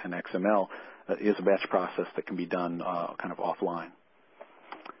databases and XML is a batch process that can be done kind of offline.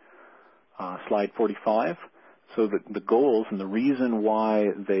 Slide 45. So the goals and the reason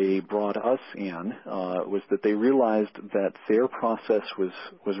why they brought us in was that they realized that their process was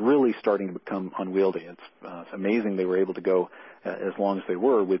really starting to become unwieldy. It's amazing they were able to go as long as they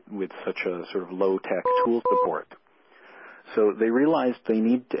were with such a sort of low-tech tool support. So they realized they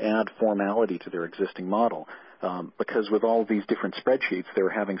need to add formality to their existing model, because with all these different spreadsheets, they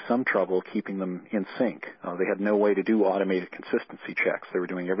were having some trouble keeping them in sync. They had no way to do automated consistency checks. They were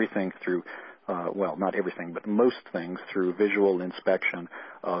doing everything through, well, not everything, but most things through visual inspection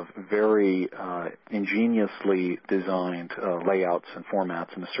of very ingeniously designed layouts and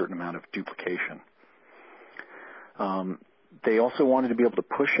formats and a certain amount of duplication. They also wanted to be able to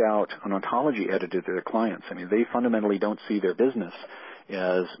push out an ontology editor to their clients. I mean, they fundamentally don't see their business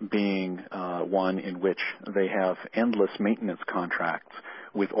as being one in which they have endless maintenance contracts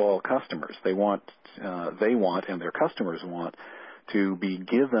with all customers. They want, and their customers want, to be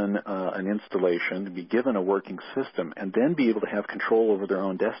given an installation, to be given a working system, and then be able to have control over their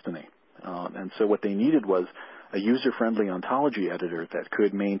own destiny. And so what they needed was a user-friendly ontology editor that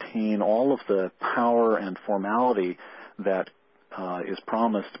could maintain all of the power and formality that is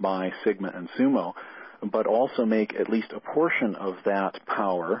promised by Sigma and SUMO, but also make at least a portion of that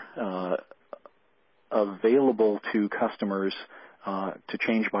power available to customers to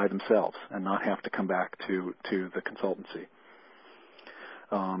change by themselves and not have to come back to the consultancy.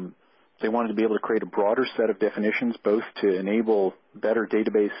 They wanted to be able to create a broader set of definitions, both to enable better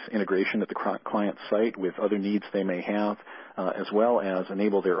database integration at the client site with other needs they may have, as well as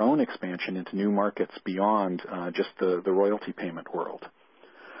enable their own expansion into new markets beyond just the royalty payment world.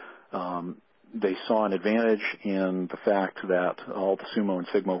 They saw an advantage in the fact that all the SUMO and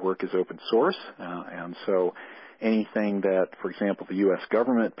Sigma work is open source, and so anything that, for example, the U.S.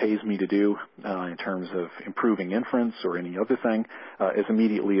 government pays me to do in terms of improving inference or any other thing is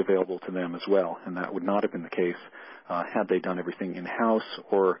immediately available to them as well, and that would not have been the case had they done everything in-house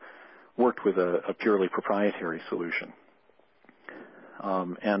or worked with a purely proprietary solution.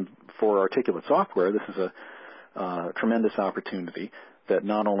 And for Articulate Software, this is a tremendous opportunity that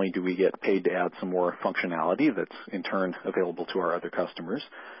not only do we get paid to add some more functionality that's in turn available to our other customers,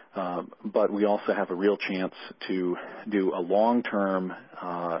 but we also have a real chance to do a long-term,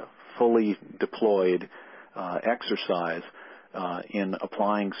 fully deployed exercise in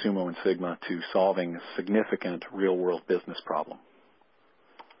applying SUMO and Sigma to solving a significant real-world business problem.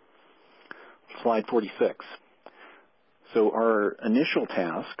 Slide 46. So our initial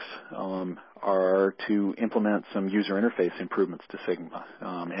tasks are to implement some user interface improvements to Sigma,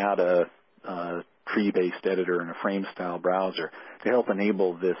 add a tree-based editor and a frame-style browser to help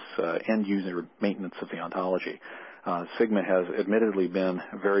enable this end-user maintenance of the ontology. Sigma has admittedly been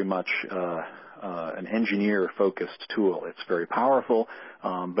very much an engineer-focused tool. It's very powerful,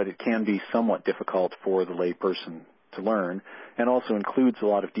 but it can be somewhat difficult for the layperson to learn, and also includes a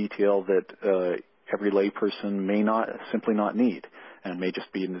lot of detail that every layperson may simply not need, and may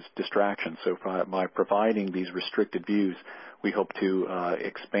just be a distraction. So by providing these restricted views, we hope to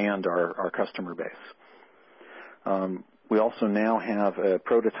expand our customer base. We also now have a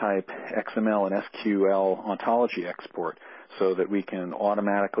prototype XML and SQL ontology export so that we can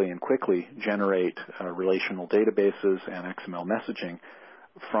automatically and quickly generate relational databases and XML messaging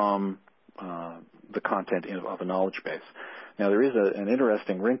from the content of a knowledge base. Now, there is an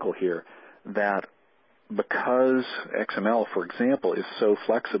interesting wrinkle here that because XML, for example, is so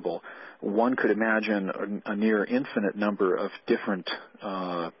flexible, one could imagine a near infinite number of different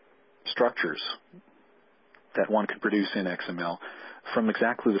structures that one could produce in XML from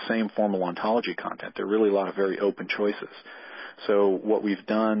exactly the same formal ontology content. There are really a lot of very open choices. So what we've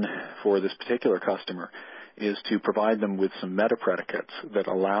done for this particular customer is to provide them with some meta predicates that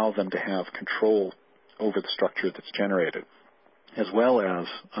allow them to have control over the structure that's generated, as well as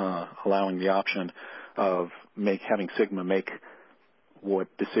allowing the option of having Sigma make what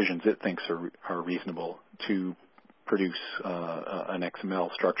decisions it thinks are reasonable to produce an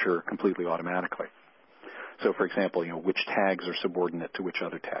XML structure completely automatically. So, for example, which tags are subordinate to which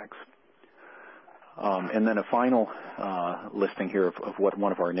other tags. And then a final listing here of what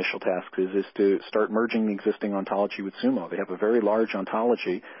one of our initial tasks is to start merging the existing ontology with SUMO. They have a very large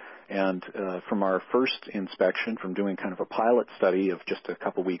ontology, and from our first inspection, from doing kind of a pilot study of just a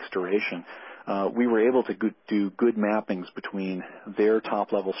couple weeks duration, we were able to do good mappings between their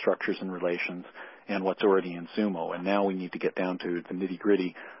top-level structures and relations and what's already in SUMO. And now we need to get down to the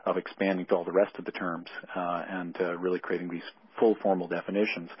nitty-gritty of expanding to all the rest of the terms and really creating these full formal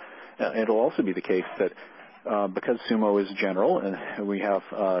definitions. It'll also be the case that because SUMO is general and we have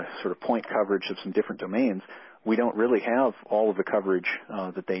sort of point coverage of some different domains, we don't really have all of the coverage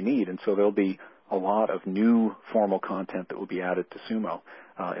that they need. And so there'll be a lot of new formal content that will be added to SUMO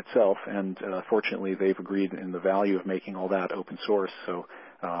itself. And fortunately, they've agreed in the value of making all that open source. So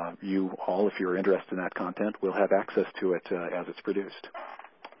you all, if you're interested in that content, will have access to it as it's produced.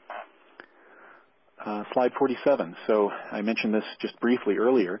 Slide 47. So I mentioned this just briefly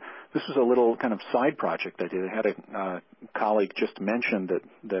earlier. This was a little kind of side project I did. I had a colleague just mention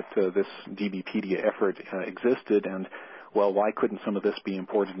that this DBpedia effort existed, and, well, why couldn't some of this be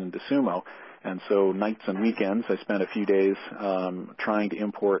imported into SUMO? And so nights and weekends, I spent a few days trying to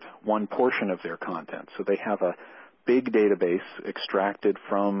import one portion of their content. So they have a big database extracted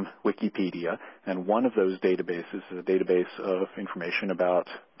from Wikipedia, and one of those databases is a database of information about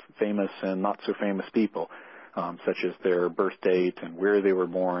famous and not so famous people, such as their birth date and where they were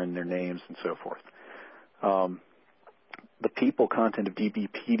born, their names, and so forth. The people content of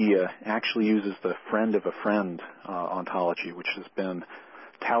DBpedia actually uses the friend of a friend ontology, which has been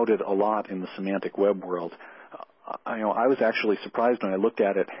touted a lot in the semantic web world. I was actually surprised when I looked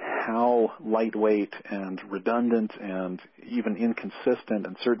at it how lightweight and redundant and even inconsistent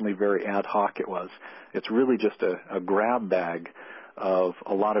and certainly very ad hoc it was. It's really just a grab bag of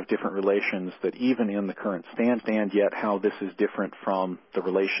a lot of different relations that even in the current stand yet how this is different from the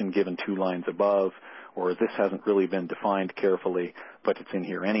relation given 2 lines above, or this hasn't really been defined carefully, but it's in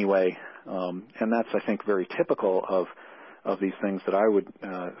here anyway. And that's, I think, very typical of these things that I would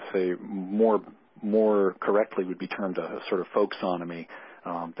say more correctly would be termed a sort of folksonomy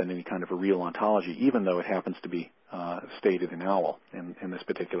than any kind of a real ontology, even though it happens to be stated in OWL in this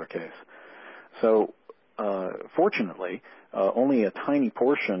particular case. So fortunately, only a tiny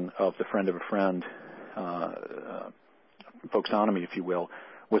portion of the friend of a friend folksonomy, if you will,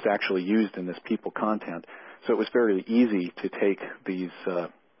 was actually used in this people content. So it was very easy to take these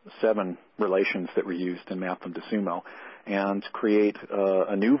 7 relations that were used and map them to SUMO and create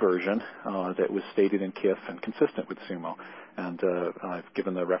a new version that was stated in KIF and consistent with SUMO. And I've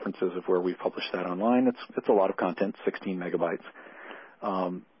given the references of where we published that online. It's a lot of content, 16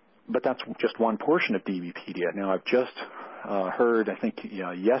 megabytes. But that's just one portion of DBpedia. Now, I've just heard, I think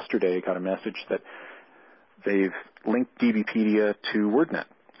yesterday, I got a message that they've linked DBpedia to WordNet.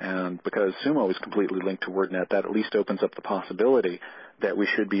 And because SUMO is completely linked to WordNet, that at least opens up the possibility that we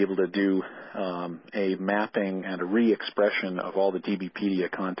should be able to do a mapping and a re-expression of all the DBpedia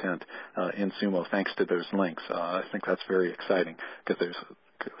content in SUMO thanks to those links. I think that's very exciting because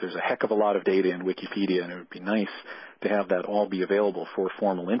there's a heck of a lot of data in Wikipedia, and it would be nice to have that all be available for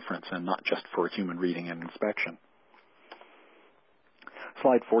formal inference and not just for human reading and inspection.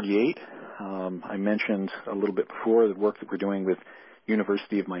 Slide 48. I mentioned a little bit before the work that we're doing with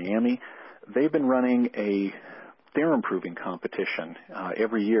University of Miami. They've been running a theorem proving competition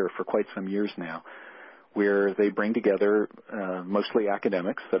every year for quite some years now, where they bring together mostly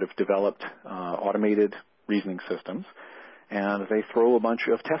academics that have developed automated reasoning systems, and they throw a bunch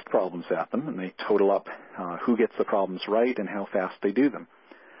of test problems at them, and they total up who gets the problems right and how fast they do them.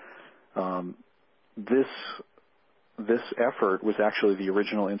 This effort was actually the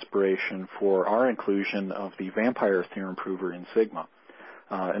original inspiration for our inclusion of the vampire theorem prover in Sigma.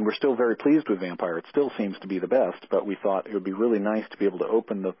 And we're still very pleased with Vampire. It still seems to be the best, but we thought it would be really nice to be able to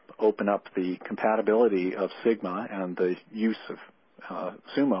open up the compatibility of Sigma and the use of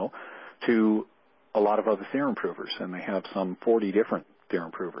SUMO to a lot of other theorem provers, and they have some 40 different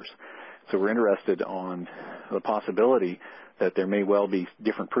theorem provers. So we're interested on the possibility that there may well be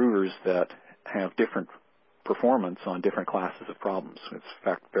different provers that have different performance on different classes of problems. It's in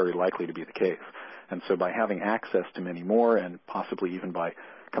fact very likely to be the case. And so by having access to many more, and possibly even by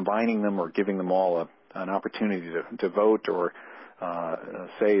combining them or giving them all an opportunity to vote or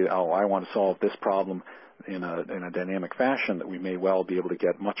say, oh, I want to solve this problem in a dynamic fashion, that we may well be able to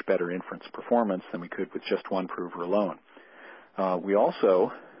get much better inference performance than we could with just one prover alone. We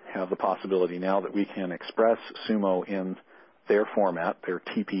also have the possibility now that we can express SUMO in their format, their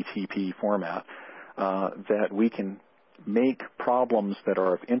TPTP format, that we can make problems that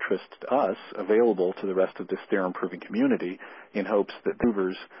are of interest to us available to the rest of this theorem proving community in hopes that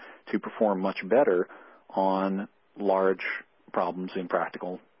provers to perform much better on large problems in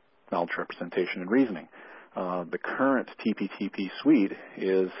practical knowledge representation and reasoning. The current TPTP suite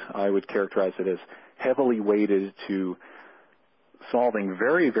is, I would characterize it as heavily weighted to solving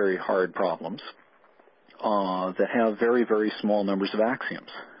very, very hard problems that have very, very small numbers of axioms.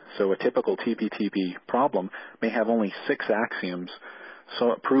 So a typical TPTP problem may have only 6 axioms,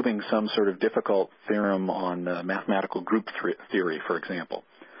 so proving some sort of difficult theorem on mathematical group theory, for example.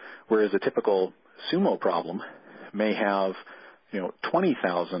 Whereas a typical SUMO problem may have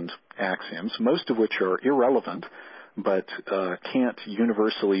 20,000 axioms, most of which are irrelevant, but can't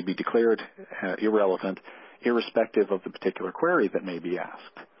universally be declared irrelevant irrespective of the particular query that may be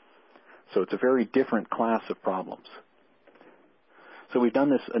asked. So it's a very different class of problems. So we've done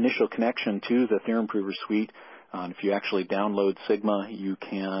this initial connection to the Theorem Prover Suite. If you actually download Sigma, you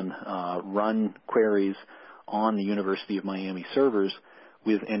can run queries on the University of Miami servers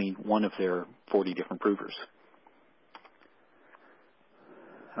with any one of their 40 different provers.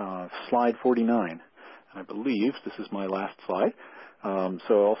 Slide 49. I believe this is my last slide. So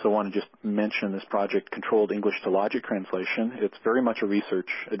I also want to just mention this project, Controlled English to Logic Translation. It's very much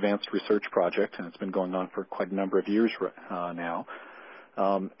a advanced research project, and it's been going on for quite a number of years now.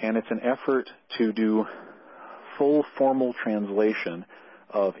 And it's an effort to do full formal translation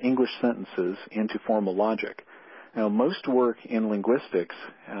of English sentences into formal logic. Now, most work in linguistics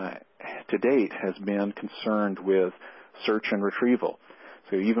to date has been concerned with search and retrieval.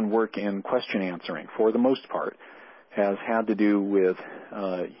 So even work in question answering, for the most part, has had to do with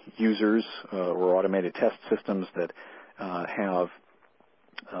users or automated test systems that have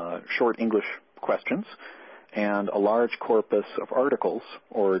short English questions and a large corpus of articles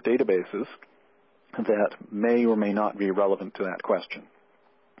or databases that may or may not be relevant to that question.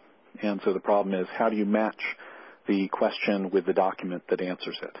 And so the problem is, how do you match the question with the document that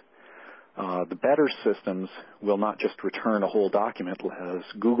answers it? The better systems will not just return a whole document, as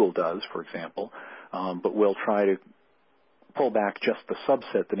Google does, for example, but will try to pull back just the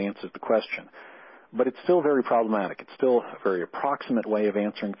subset that answers the question. But it's still very problematic. It's still a very approximate way of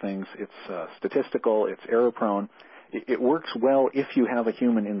answering things. It's statistical. It's error-prone. It works well if you have a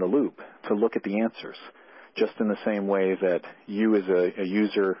human in the loop to look at the answers, just in the same way that you as a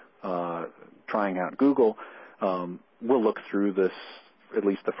user trying out Google will look through this, at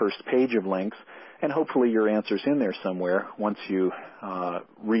least the first page of links, and hopefully your answer's in there somewhere once you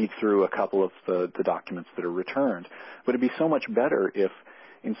read through a couple of the documents that are returned. But it'd be so much better if,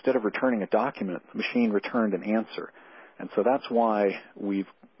 instead of returning a document, the machine returned an answer. And so that's why we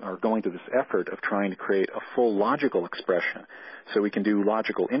are going to this effort of trying to create a full logical expression, so we can do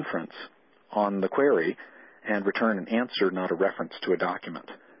logical inference on the query and return an answer, not a reference to a document.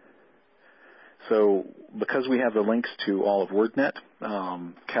 So because we have the links to all of WordNet,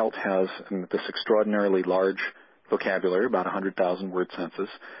 Celt has this extraordinarily large vocabulary, about 100,000 word census.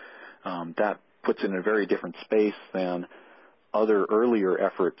 That puts it in a very different space than other earlier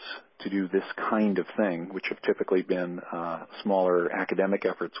efforts to do this kind of thing, which have typically been smaller academic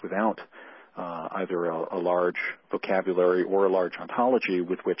efforts without either a large vocabulary or a large ontology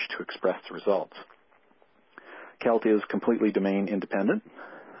with which to express the results. Celt is completely domain independent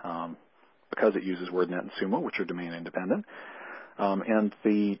because it uses WordNet and SUMO, which are domain independent. And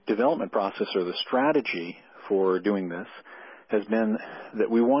the development process or the strategy for doing this has been that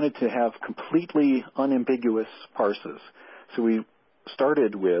we wanted to have completely unambiguous parses. So we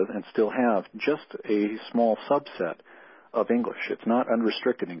started with, and still have, just a small subset of English. It's not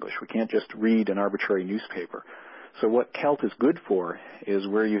unrestricted English. We can't just read an arbitrary newspaper. So what CELT is good for is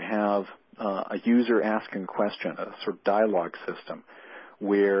where you have a user asking a question, a sort of dialogue system,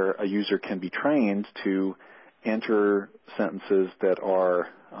 where a user can be trained to enter sentences that are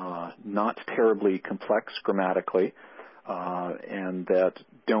not terribly complex grammatically and that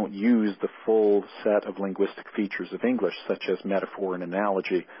don't use the full set of linguistic features of English, such as metaphor and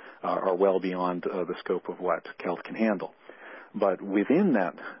analogy, are well beyond the scope of what CELT can handle. But within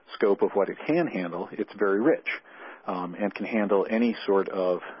that scope of what it can handle, it's very rich and can handle any sort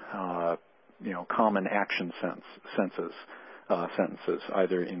of common action sentences,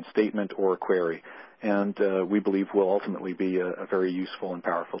 either in statement or query, and we believe will ultimately be a very useful and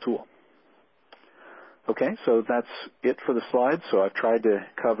powerful tool. Okay, so that's it for the slides. So I've tried to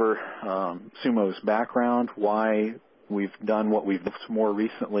cover SUMO's background, why we've done what we've done more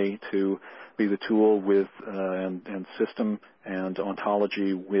recently to be the tool with and system and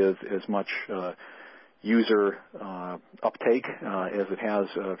ontology with as much user uptake as it has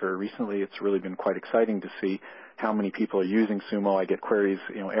very recently. It's really been quite exciting to see how many people are using SUMO. I get queries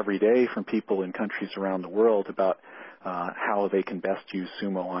every day from people in countries around the world about how they can best use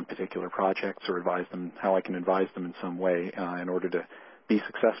SUMO on particular projects, or advise them, how I can advise them in some way in order to be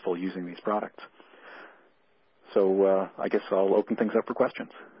successful using these products. So I guess I'll open things up for questions.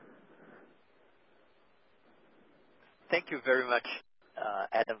 Thank you very much,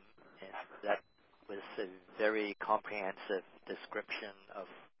 Adam. That was a very comprehensive description of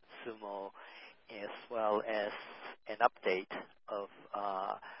SUMO, as well as an update of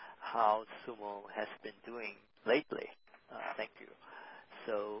how SUMO has been doing lately. Thank you.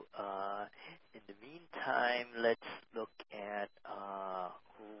 So in the meantime, let's look at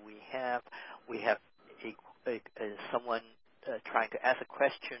who we have. We have someone trying to ask a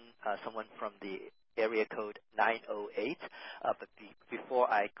question, someone from the area code 908. But before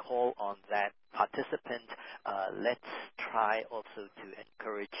I call on that participant, let's try also to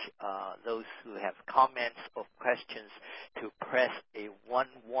encourage those who have comments or questions to press a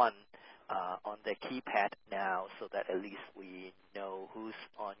 1-1 on their keypad now, so that at least we know who's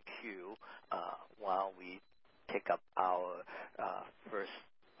on queue while we take up our first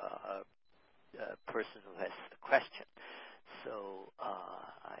person who has a question. So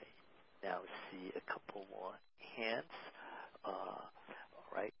I now see a couple more hands. All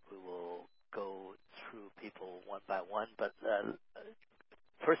right, we will go through people one by one, but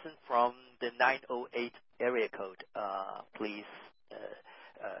person from the 908 area code, please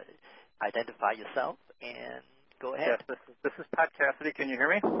identify yourself and go ahead. Yes, this is Pat Cassidy. Can you hear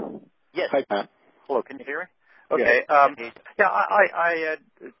me? Yes. Hi, Pat. Hello, can you hear me? Okay. I had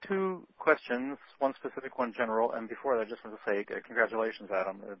two questions, one specific, one general. And before that, I just want to say congratulations,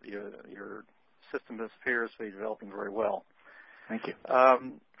 Adam. Your system appears to be developing very well. Thank you.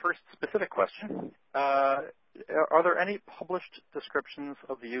 First specific question. Are there any published descriptions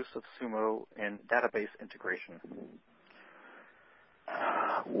of the use of SUMO in database integration?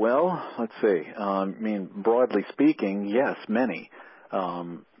 Well, let's see. Broadly speaking, yes, many.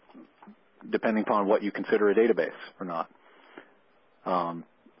 Depending upon what you consider a database or not.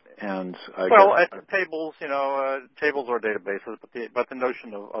 Tables, tables or databases, but the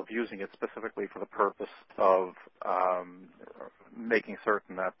notion of using it specifically for the purpose of making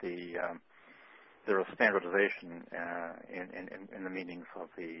certain that there is standardization in the meanings of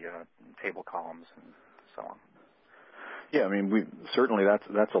the table columns and so on. Yeah, certainly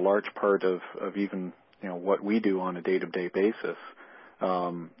that's a large part of even what we do on a day-to-day basis.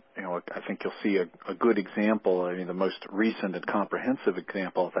 I think you'll see a good example. The most recent and comprehensive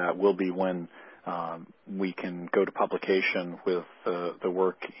example of that will be when we can go to publication with the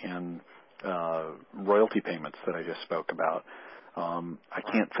work in royalty payments that I just spoke about. I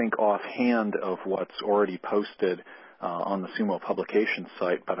can't think offhand of what's already posted on the SUMO publication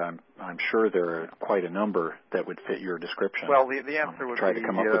site, but I'm sure there are quite a number that would fit your description. Well, the answer would try be, to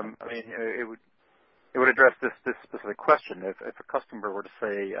come up with it would address this specific question. If a customer were to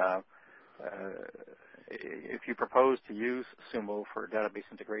say, if you propose to use SUMO for database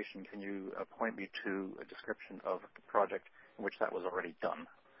integration, can you point me to a description of a project in which that was already done?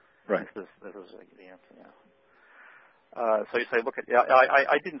 Right. This is the answer, yeah. So you say, look,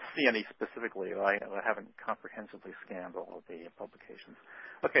 I didn't see any specifically. I haven't comprehensively scanned all of the publications.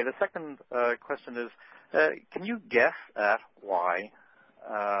 Okay, the second question is, can you guess at why,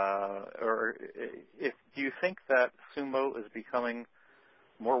 or do you think that SUMO is becoming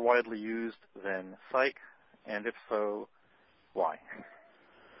more widely used than Psych, And if so, why?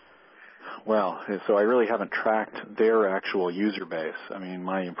 Well, so I really haven't tracked their actual user base. I mean,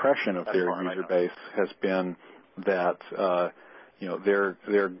 my impression of their user base has been that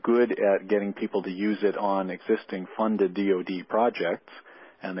they're good at getting people to use it on existing funded DoD projects,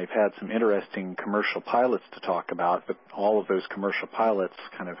 and they've had some interesting commercial pilots to talk about, but all of those commercial pilots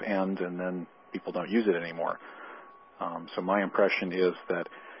kind of end and then people don't use it anymore. So my impression is that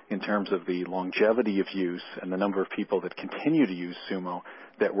in terms of the longevity of use and the number of people that continue to use SUMO,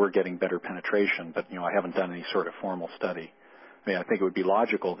 that we're getting better penetration, but I haven't done any sort of formal study. I mean, I think it would be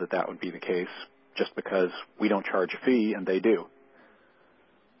logical that that would be the case just because we don't charge a fee and they do.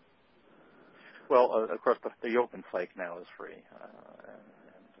 Well, of course, the open psych now is free.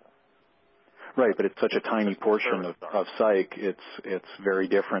 Right, but it's such a tiny portion of psych, it's very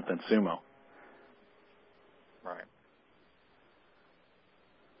different than SUMO. Right.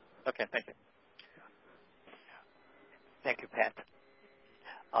 Okay, thank you. Thank you, Pat.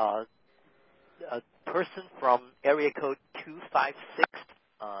 A person from area code 256,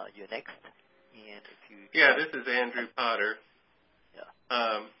 you're next. And if you this is Andrew Potter.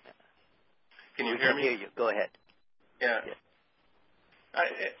 Yeah. Can you hear me? We can hear you. Go ahead. Yeah.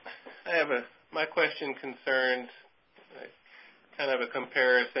 I have my question concerns kind of a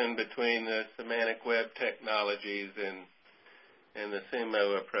comparison between the semantic web technologies and the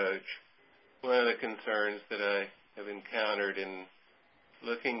SUMO approach. One of the concerns that I have encountered in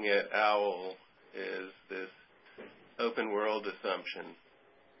looking at OWL is this open world assumption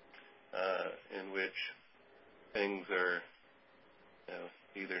in which things are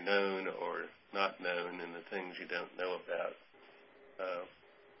either known or not known, and the things you don't know about,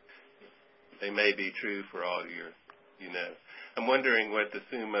 they may be true for all you know. I'm wondering what the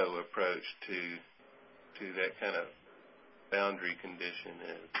SUMO approach to that kind of boundary condition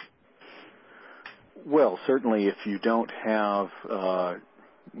is. Well, certainly if you don't have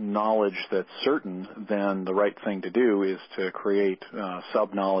knowledge that's certain, then the right thing to do is to create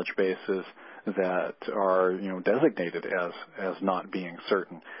sub-knowledge bases that are designated as not being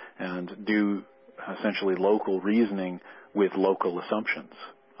certain, and do essentially local reasoning with local assumptions.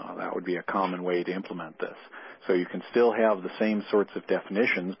 That would be a common way to implement this. So you can still have the same sorts of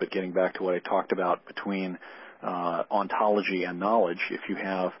definitions, but getting back to what I talked about between ontology and knowledge, if you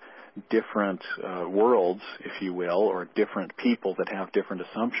have different worlds, if you will, or different people that have different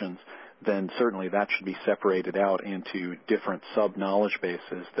assumptions, then certainly that should be separated out into different sub-knowledge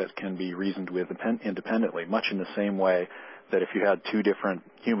bases that can be reasoned with independently, much in the same way that if you had two different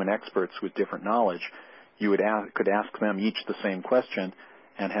human experts with different knowledge, you could ask them each the same question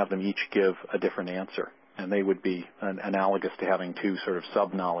and have them each give a different answer. And they would be analogous to having two sort of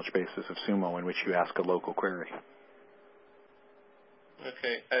sub-knowledge bases of SUMO in which you ask a local query.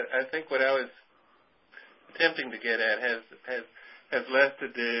 Okay. I think what I was attempting to get at has less to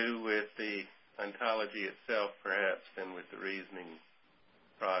do with the ontology itself, perhaps, than with the reasoning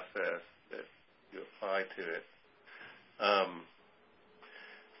process that you apply to it.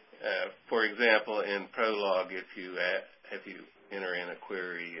 For example, in Prolog, if you enter in a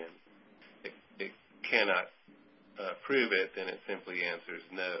query and it cannot prove it, then it simply answers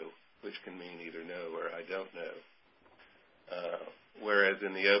no, which can mean either no or I don't know. Whereas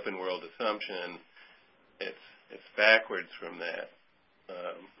in the open world assumption, it's backwards from that,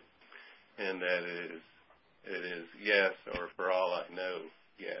 and that it is yes, or for all I know,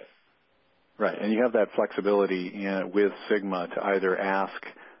 yes. Right, and you have that flexibility with Sigma to either ask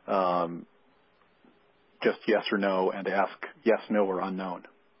just yes or no, and to ask yes, no, or unknown.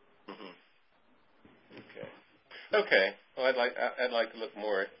 Mm-hmm. Okay. Well, I'd like to look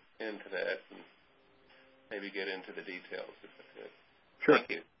more into that and maybe get into the details if I could. Sure.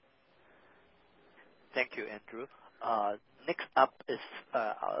 Thank you. Thank you, Andrew. Next up is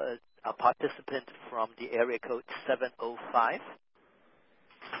a participant from the area code 705.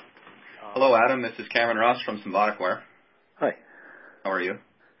 Hello, Adam. This is Cameron Ross from Symboticware. Hi. How are you?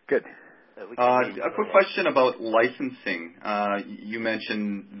 Good. A quick question about licensing. You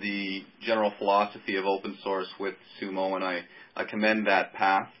mentioned the general philosophy of open source with SUMO, and I commend that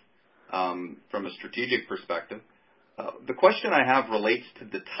path from a strategic perspective. The question I have relates to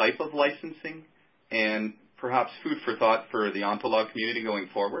the type of licensing and perhaps food for thought for the Ontolog community going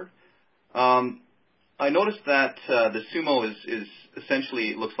forward. I noticed that the SUMO is essentially,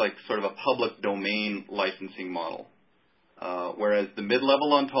 it looks like sort of a public domain licensing model, whereas the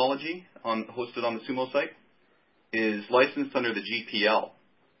mid-level ontology hosted on the SUMO site is licensed under the GPL.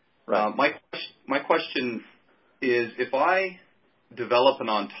 Right. My question is, if I develop an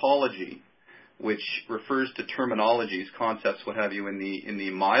ontology which refers to terminologies, concepts, what have you, in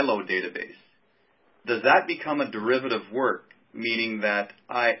the Milo database, does that become a derivative work, meaning that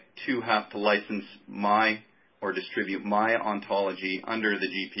I too have to license or distribute my ontology under the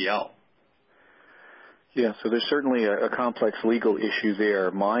GPL? Yeah, so there's certainly a complex legal issue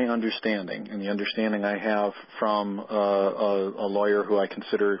there. My understanding, and the understanding I have from a lawyer who I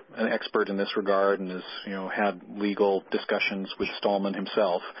consider an expert in this regard and has had legal discussions with Stallman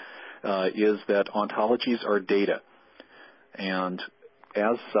himself, is that ontologies are data. And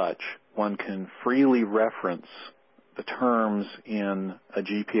as such, one can freely reference the terms in a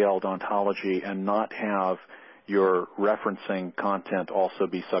GPL ontology and not have your referencing content also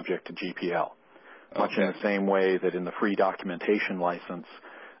be subject to GPL. Much in the same way that in the free documentation license,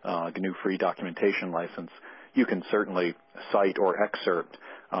 GNU free documentation license, you can certainly cite or excerpt.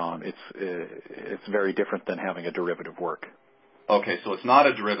 It's very different than having a derivative work. Okay, so it's not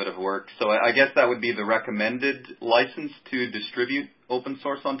a derivative work. So I guess that would be the recommended license to distribute open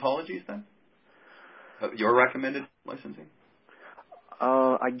source ontologies then? Your recommended licensing?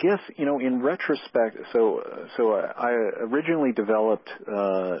 I guess, in retrospect, so I originally developed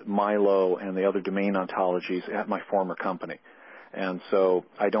Milo and the other domain ontologies at my former company. And so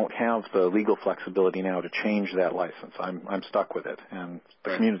I don't have the legal flexibility now to change that license. I'm stuck with it, and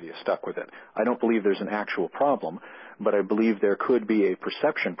the community is stuck with it. I don't believe there's an actual problem, but I believe there could be a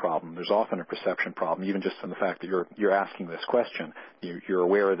perception problem. There's often a perception problem, even just in the fact that you're asking this question. You're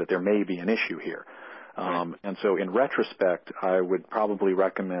aware that there may be an issue here. And so in retrospect, I would probably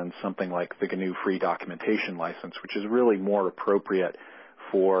recommend something like the GNU free documentation license, which is really more appropriate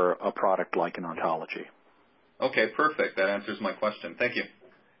for a product like an ontology. Okay, perfect. That answers my question. Thank you.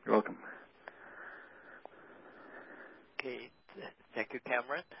 You're welcome. Okay, thank you,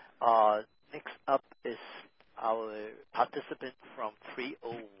 Cameron. Next up is our participant from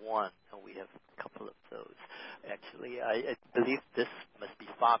 301, and we have a couple of those. Actually, I believe this must be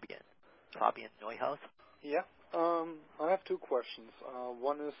Fabian Neuhaus. Yeah, I have two questions.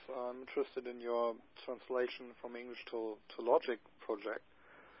 One is I'm interested in your translation from English to Logic project.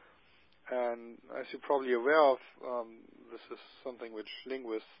 And as you're probably aware of, this is something which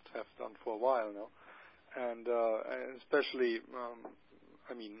linguists have done for a while now. And especially,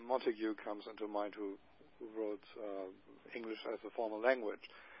 Montague comes into mind, who wrote English as a formal language.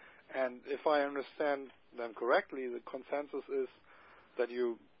 And if I understand them correctly, the consensus is that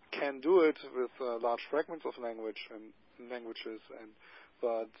you can do it with large fragments of language and languages,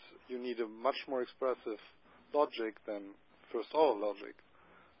 but you need a much more expressive logic than first-order logic.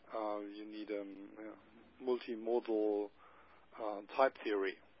 You need a multimodal type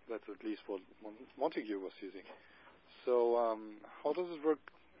theory. That's at least what Montague was using. So how does it work?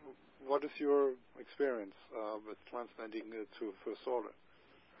 What is your experience with translating it to first order?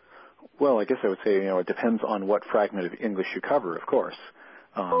 Well, I guess I would say, it depends on what fragment of English you cover, of course.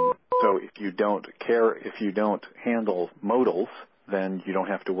 So if you don't handle modals, then you don't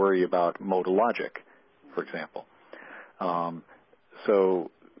have to worry about modal logic, for example.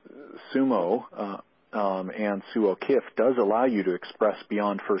 So SUMO and SUO-KIF does allow you to express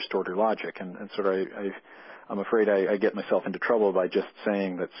beyond first-order logic, and I'm afraid I get myself into trouble by just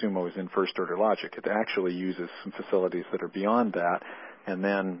saying that SUMO is in first-order logic. It actually uses some facilities that are beyond that, and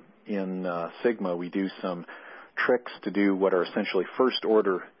then in Sigma we do some tricks to do what are essentially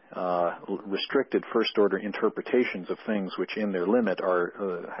first-order, restricted first-order interpretations of things which in their limit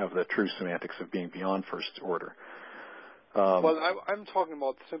have the true semantics of being beyond first order. Well, I'm talking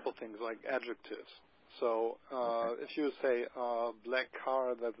about simple things like adjectives. So if you say black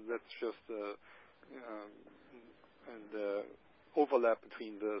car, that's just the overlap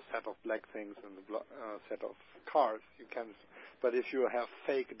between the set of black things and the set of cars. You can, but if you have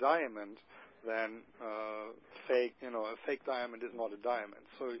fake diamond, then a fake diamond is not a diamond.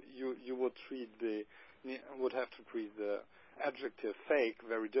 So you would have to treat the adjective fake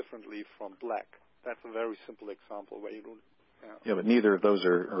very differently from black. That's a very simple example where you don't. Yeah, but neither of those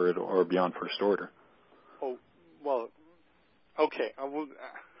are beyond first order. Oh well, okay. I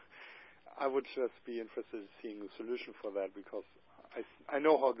would just be interested in seeing a solution for that, because I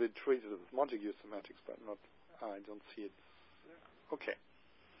know how they treat it with Montague semantics, but I don't see it. Okay.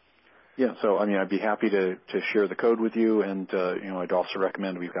 Yeah, so I'd be happy to share the code with you, and I'd also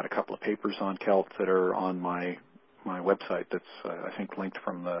recommend, we've got a couple of papers on Kelp that are on my website. That's I think linked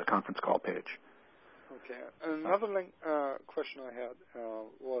from the conference call page. Okay. Another question I had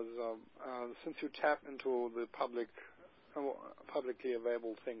was since you tap into the publicly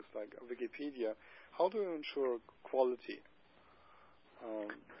available things like Wikipedia, how do you ensure quality?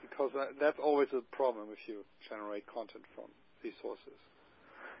 Because that's always a problem if you generate content from these sources.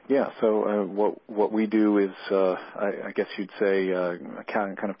 Yeah, so what we do is, I guess you'd say, a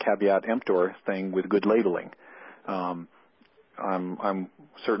kind of caveat emptor thing with good labeling. I'm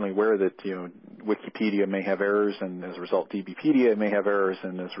certainly aware that Wikipedia may have errors, and as a result, DBpedia may have errors,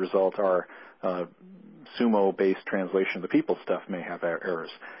 and as a result, our SUMO-based translation of the people stuff may have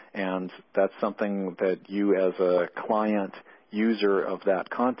errors, and that's something that you, as a client user of that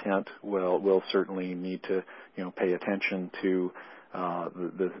content, will certainly need to pay attention to.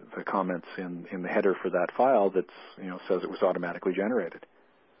 The comments in the header for that file that says it was automatically generated.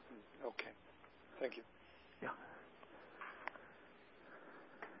 Okay, thank you. Yeah.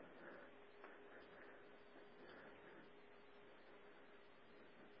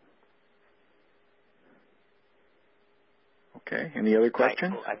 Okay. Any other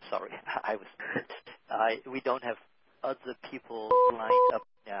questions? I'm sorry. We don't have other people lined up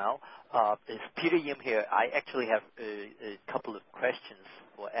now. Is Peter Yim here? I actually have a couple of questions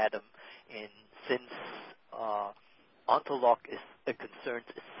for Adam. And since Ontology is concerned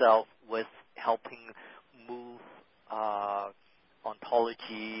itself with helping move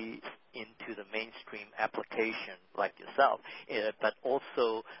ontology into the mainstream application like yourself, but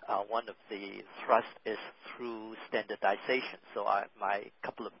also one of the thrust is through standardization. So my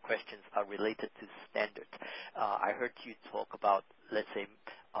couple of questions are related to standards. I heard you talk about, let's say,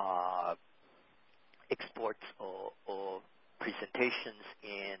 exports or presentations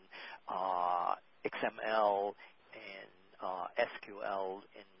in XML and SQL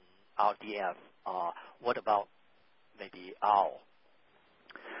in RDF. What about maybe OWL?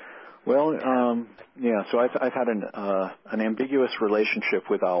 Well, yeah. So I've had an ambiguous relationship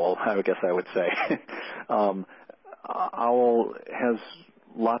with OWL, I guess I would say. OWL has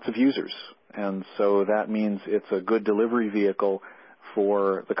lots of users, and so that means it's a good delivery vehicle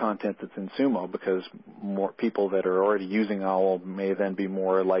for the content that's in SUMO, because more people that are already using OWL may then be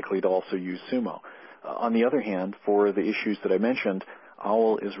more likely to also use SUMO. On the other hand, for the issues that I mentioned,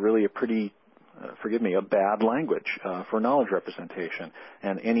 OWL is really a bad language for knowledge representation,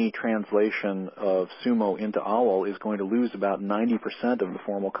 and any translation of SUMO into OWL is going to lose about 90% of the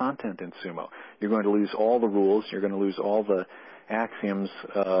formal content in SUMO. You're going to lose all the rules, you're going to lose all the axioms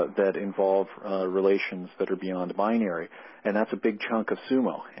that involve relations that are beyond binary, and that's a big chunk of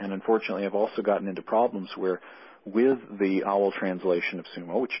SUMO. And unfortunately, I've also gotten into problems where with the OWL translation of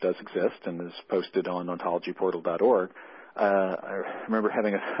SUMO, which does exist and is posted on ontologyportal.org, I remember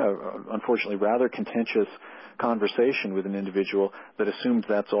having unfortunately rather contentious conversation with an individual that assumed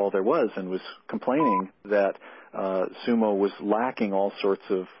that's all there was and was complaining that SUMO was lacking all sorts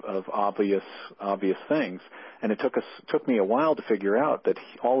of obvious things. And it took me a while to figure out that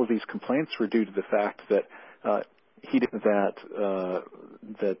all of these complaints were due to the fact that that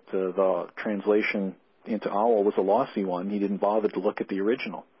the translation into OWL was a lossy one. He didn't bother to look at the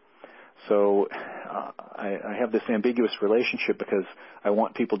original. So I have this ambiguous relationship because I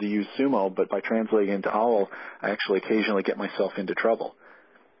want people to use SUMO, but by translating into OWL, I actually occasionally get myself into trouble.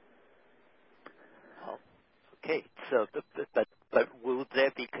 Okay, so but will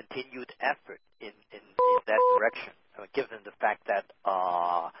there be continued effort in that direction, given the fact that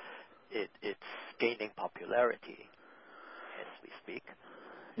it's gaining popularity as we speak?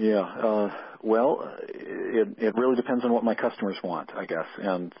 Yeah, well, it really depends on what my customers want, I guess.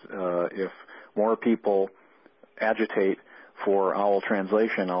 And if more people agitate for OWL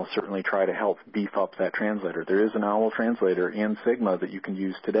translation, I'll certainly try to help beef up that translator. There is an OWL translator in Sigma that you can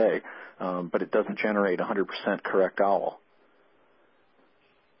use today, but it doesn't generate 100% correct OWL.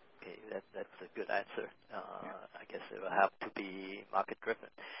 Okay, that's a good answer. I guess it will have to be market-driven.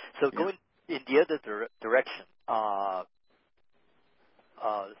 So going in the other direction,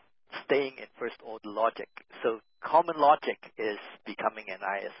 staying in first-order logic. So common logic is becoming an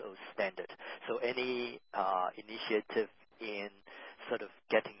ISO standard. So any initiative in sort of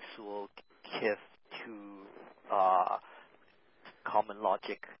getting SUO-KIF to common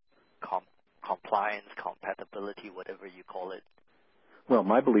logic compliance, compatibility, whatever you call it? Well,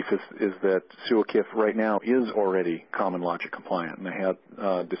 my belief is that SUO-KIF right now is already common logic compliant. And I had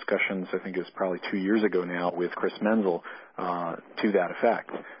discussions, I think it was probably 2 years ago now, with Chris Menzel to that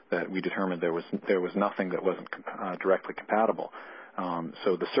effect, that we determined there was nothing that wasn't directly compatible.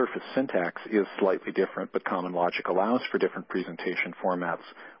 So the surface syntax is slightly different, but common logic allows for different presentation formats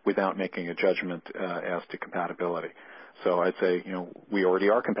without making a judgment as to compatibility. So I'd say, we already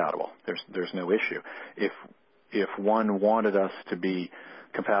are compatible. There's no issue. if one wanted us to be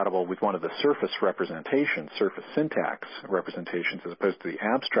compatible with one of the surface representations, surface syntax representations, as opposed to the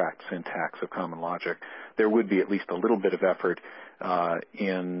abstract syntax of common logic, there would be at least a little bit of effort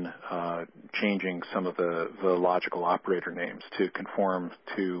in changing some of the logical operator names to conform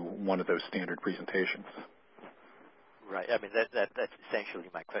to one of those standard presentations. Right. I mean, that's essentially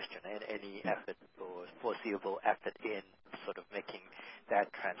my question. Any effort or foreseeable effort in sort of making that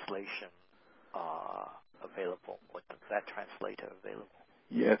translation available, or that translator available?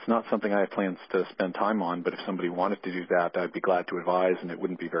 Yeah, it's not something I have plans to spend time on, but if somebody wanted to do that, I'd be glad to advise, and it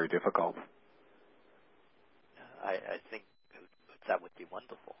wouldn't be very difficult. I think that would be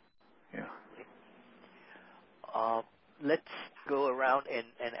wonderful. Yeah. Let's go around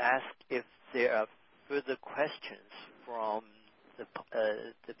and ask if there are further questions from the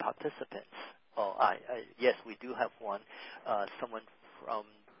participants. Yes, we do have one. Someone from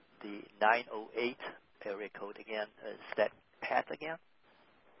the 908 area code again. Is that Pat again?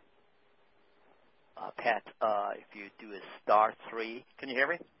 Pat, if you do a *3. Can you hear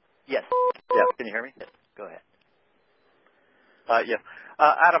me? Yes. Yeah. Can you hear me? Yes. Go ahead. Yes.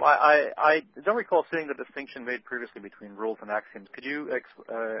 Adam, I don't recall seeing the distinction made previously between rules and axioms. Could you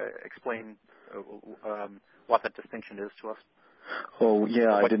explain what that distinction is to us? Oh,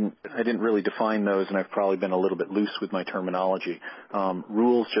 yeah, I didn't really define those, and I've probably been a little bit loose with my terminology.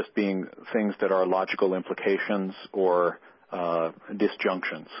 Rules just being things that are logical implications or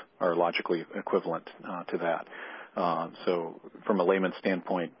disjunctions are logically equivalent to that. So from a layman's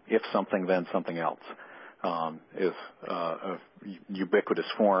standpoint, if something, then something else is a ubiquitous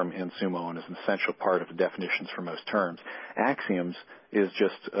form in SUMO and is an essential part of the definitions for most terms. Axioms is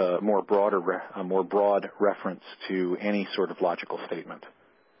just a more broad reference to any sort of logical statement.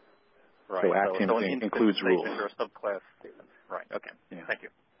 Right. So axioms includes rules. Or a subclass statement. Right. Okay. Yeah. Thank you.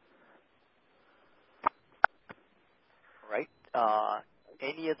 Right.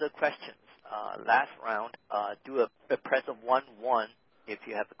 Any other questions? Last round. Do a press of 1-1 if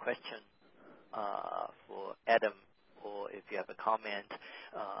you have a question for Adam, or if you have a comment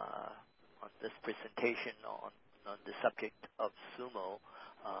on this presentation on the subject of SUMO.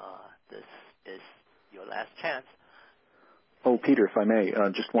 This is your last chance. Oh, Peter, if I may,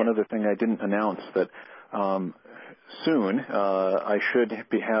 just one other thing I didn't announce, that soon I should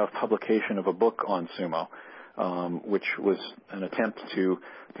have publication of a book on SUMO, which was an attempt to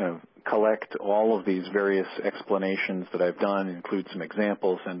kind of collect all of these various explanations that I've done, include some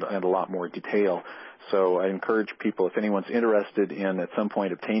examples and a lot more detail. So I encourage people, if anyone's interested in at some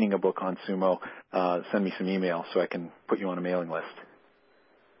point obtaining a book on SUMO, send me some email so I can put you on a mailing list.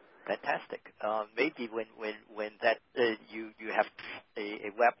 Fantastic. Maybe when that you have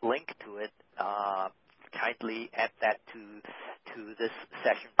a web link to it, kindly add that to this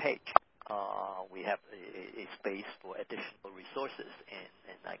session page. We have a space for additional resources,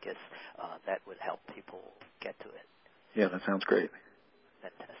 and I guess that would help people get to it. Yeah, that sounds great.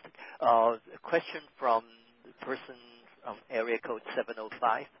 Fantastic. A question from the person from area code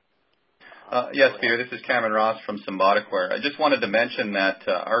 705. Yes, Peter, this is Cameron Ross from Symbioticware. I just wanted to mention that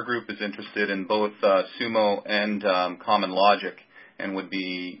our group is interested in both SUMO and Common Logic and would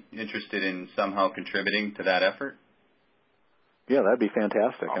be interested in somehow contributing to that effort. Yeah, that'd be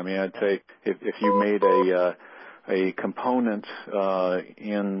fantastic. I mean, I'd say if you made a component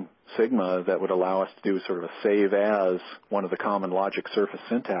in Sigma that would allow us to do sort of a save as one of the common logic surface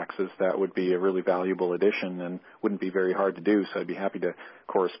syntaxes, that would be a really valuable addition and wouldn't be very hard to do. So I'd be happy to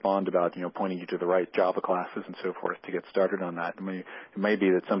correspond about, pointing you to the right Java classes and so forth to get started on that. I mean, it may be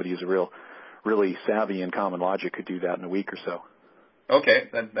that somebody who's really savvy in common logic could do that in a week or so. Okay,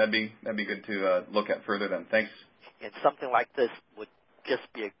 that'd be good to look at further then. Thanks. And something like this would just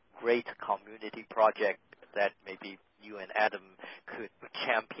be a great community project that maybe you and Adam could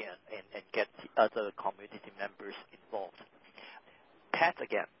champion and get the other community members involved. Pat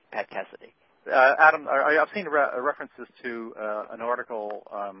Cassidy. Adam, I've seen references to an article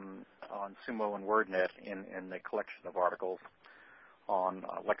on SUMO and WordNet in the collection of articles on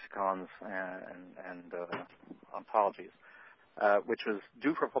lexicons and ontologies, which was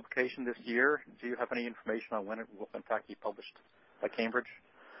due for publication this year. Do you have any information on when it will, in fact, be published by Cambridge?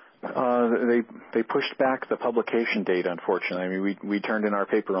 They pushed back the publication date, unfortunately. I mean, we turned in our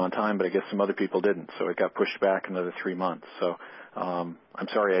paper on time, but I guess some other people didn't, so it got pushed back another 3 months. So I'm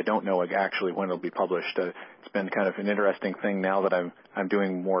sorry, I don't know actually when it'll be published. It's been kind of an interesting thing now that I'm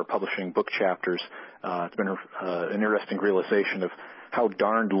doing more publishing book chapters. It's been an interesting realization of how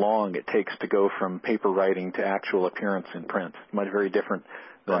darned long it takes to go from paper writing to actual appearance in print. Much very different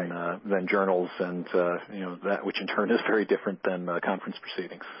than journals, and that, which in turn is very different than conference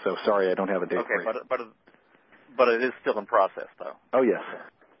proceedings. So sorry, I don't have a date for you. But it is still in process, though. Oh, yes.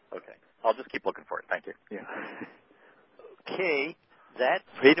 Okay. I'll just keep looking for it. Thank you. Yeah. Okay, that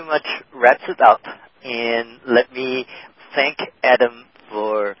pretty much wraps it up. And let me thank Adam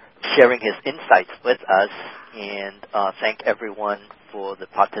for sharing his insights with us, and thank everyone for the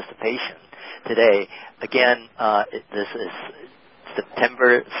participation today. Again, this is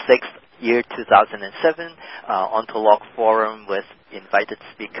September 6th, year 2007, Ontolog Forum with invited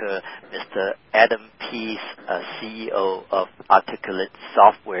speaker Mr. Adam Pease, CEO of Articulate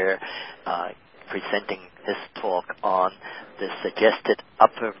Software, presenting his talk on the suggested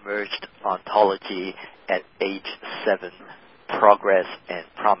upper merged ontology at age 7, progress and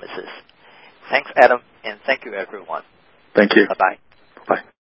promises. Thanks, Adam, and thank you, everyone. Thank you. Bye-bye. Bye.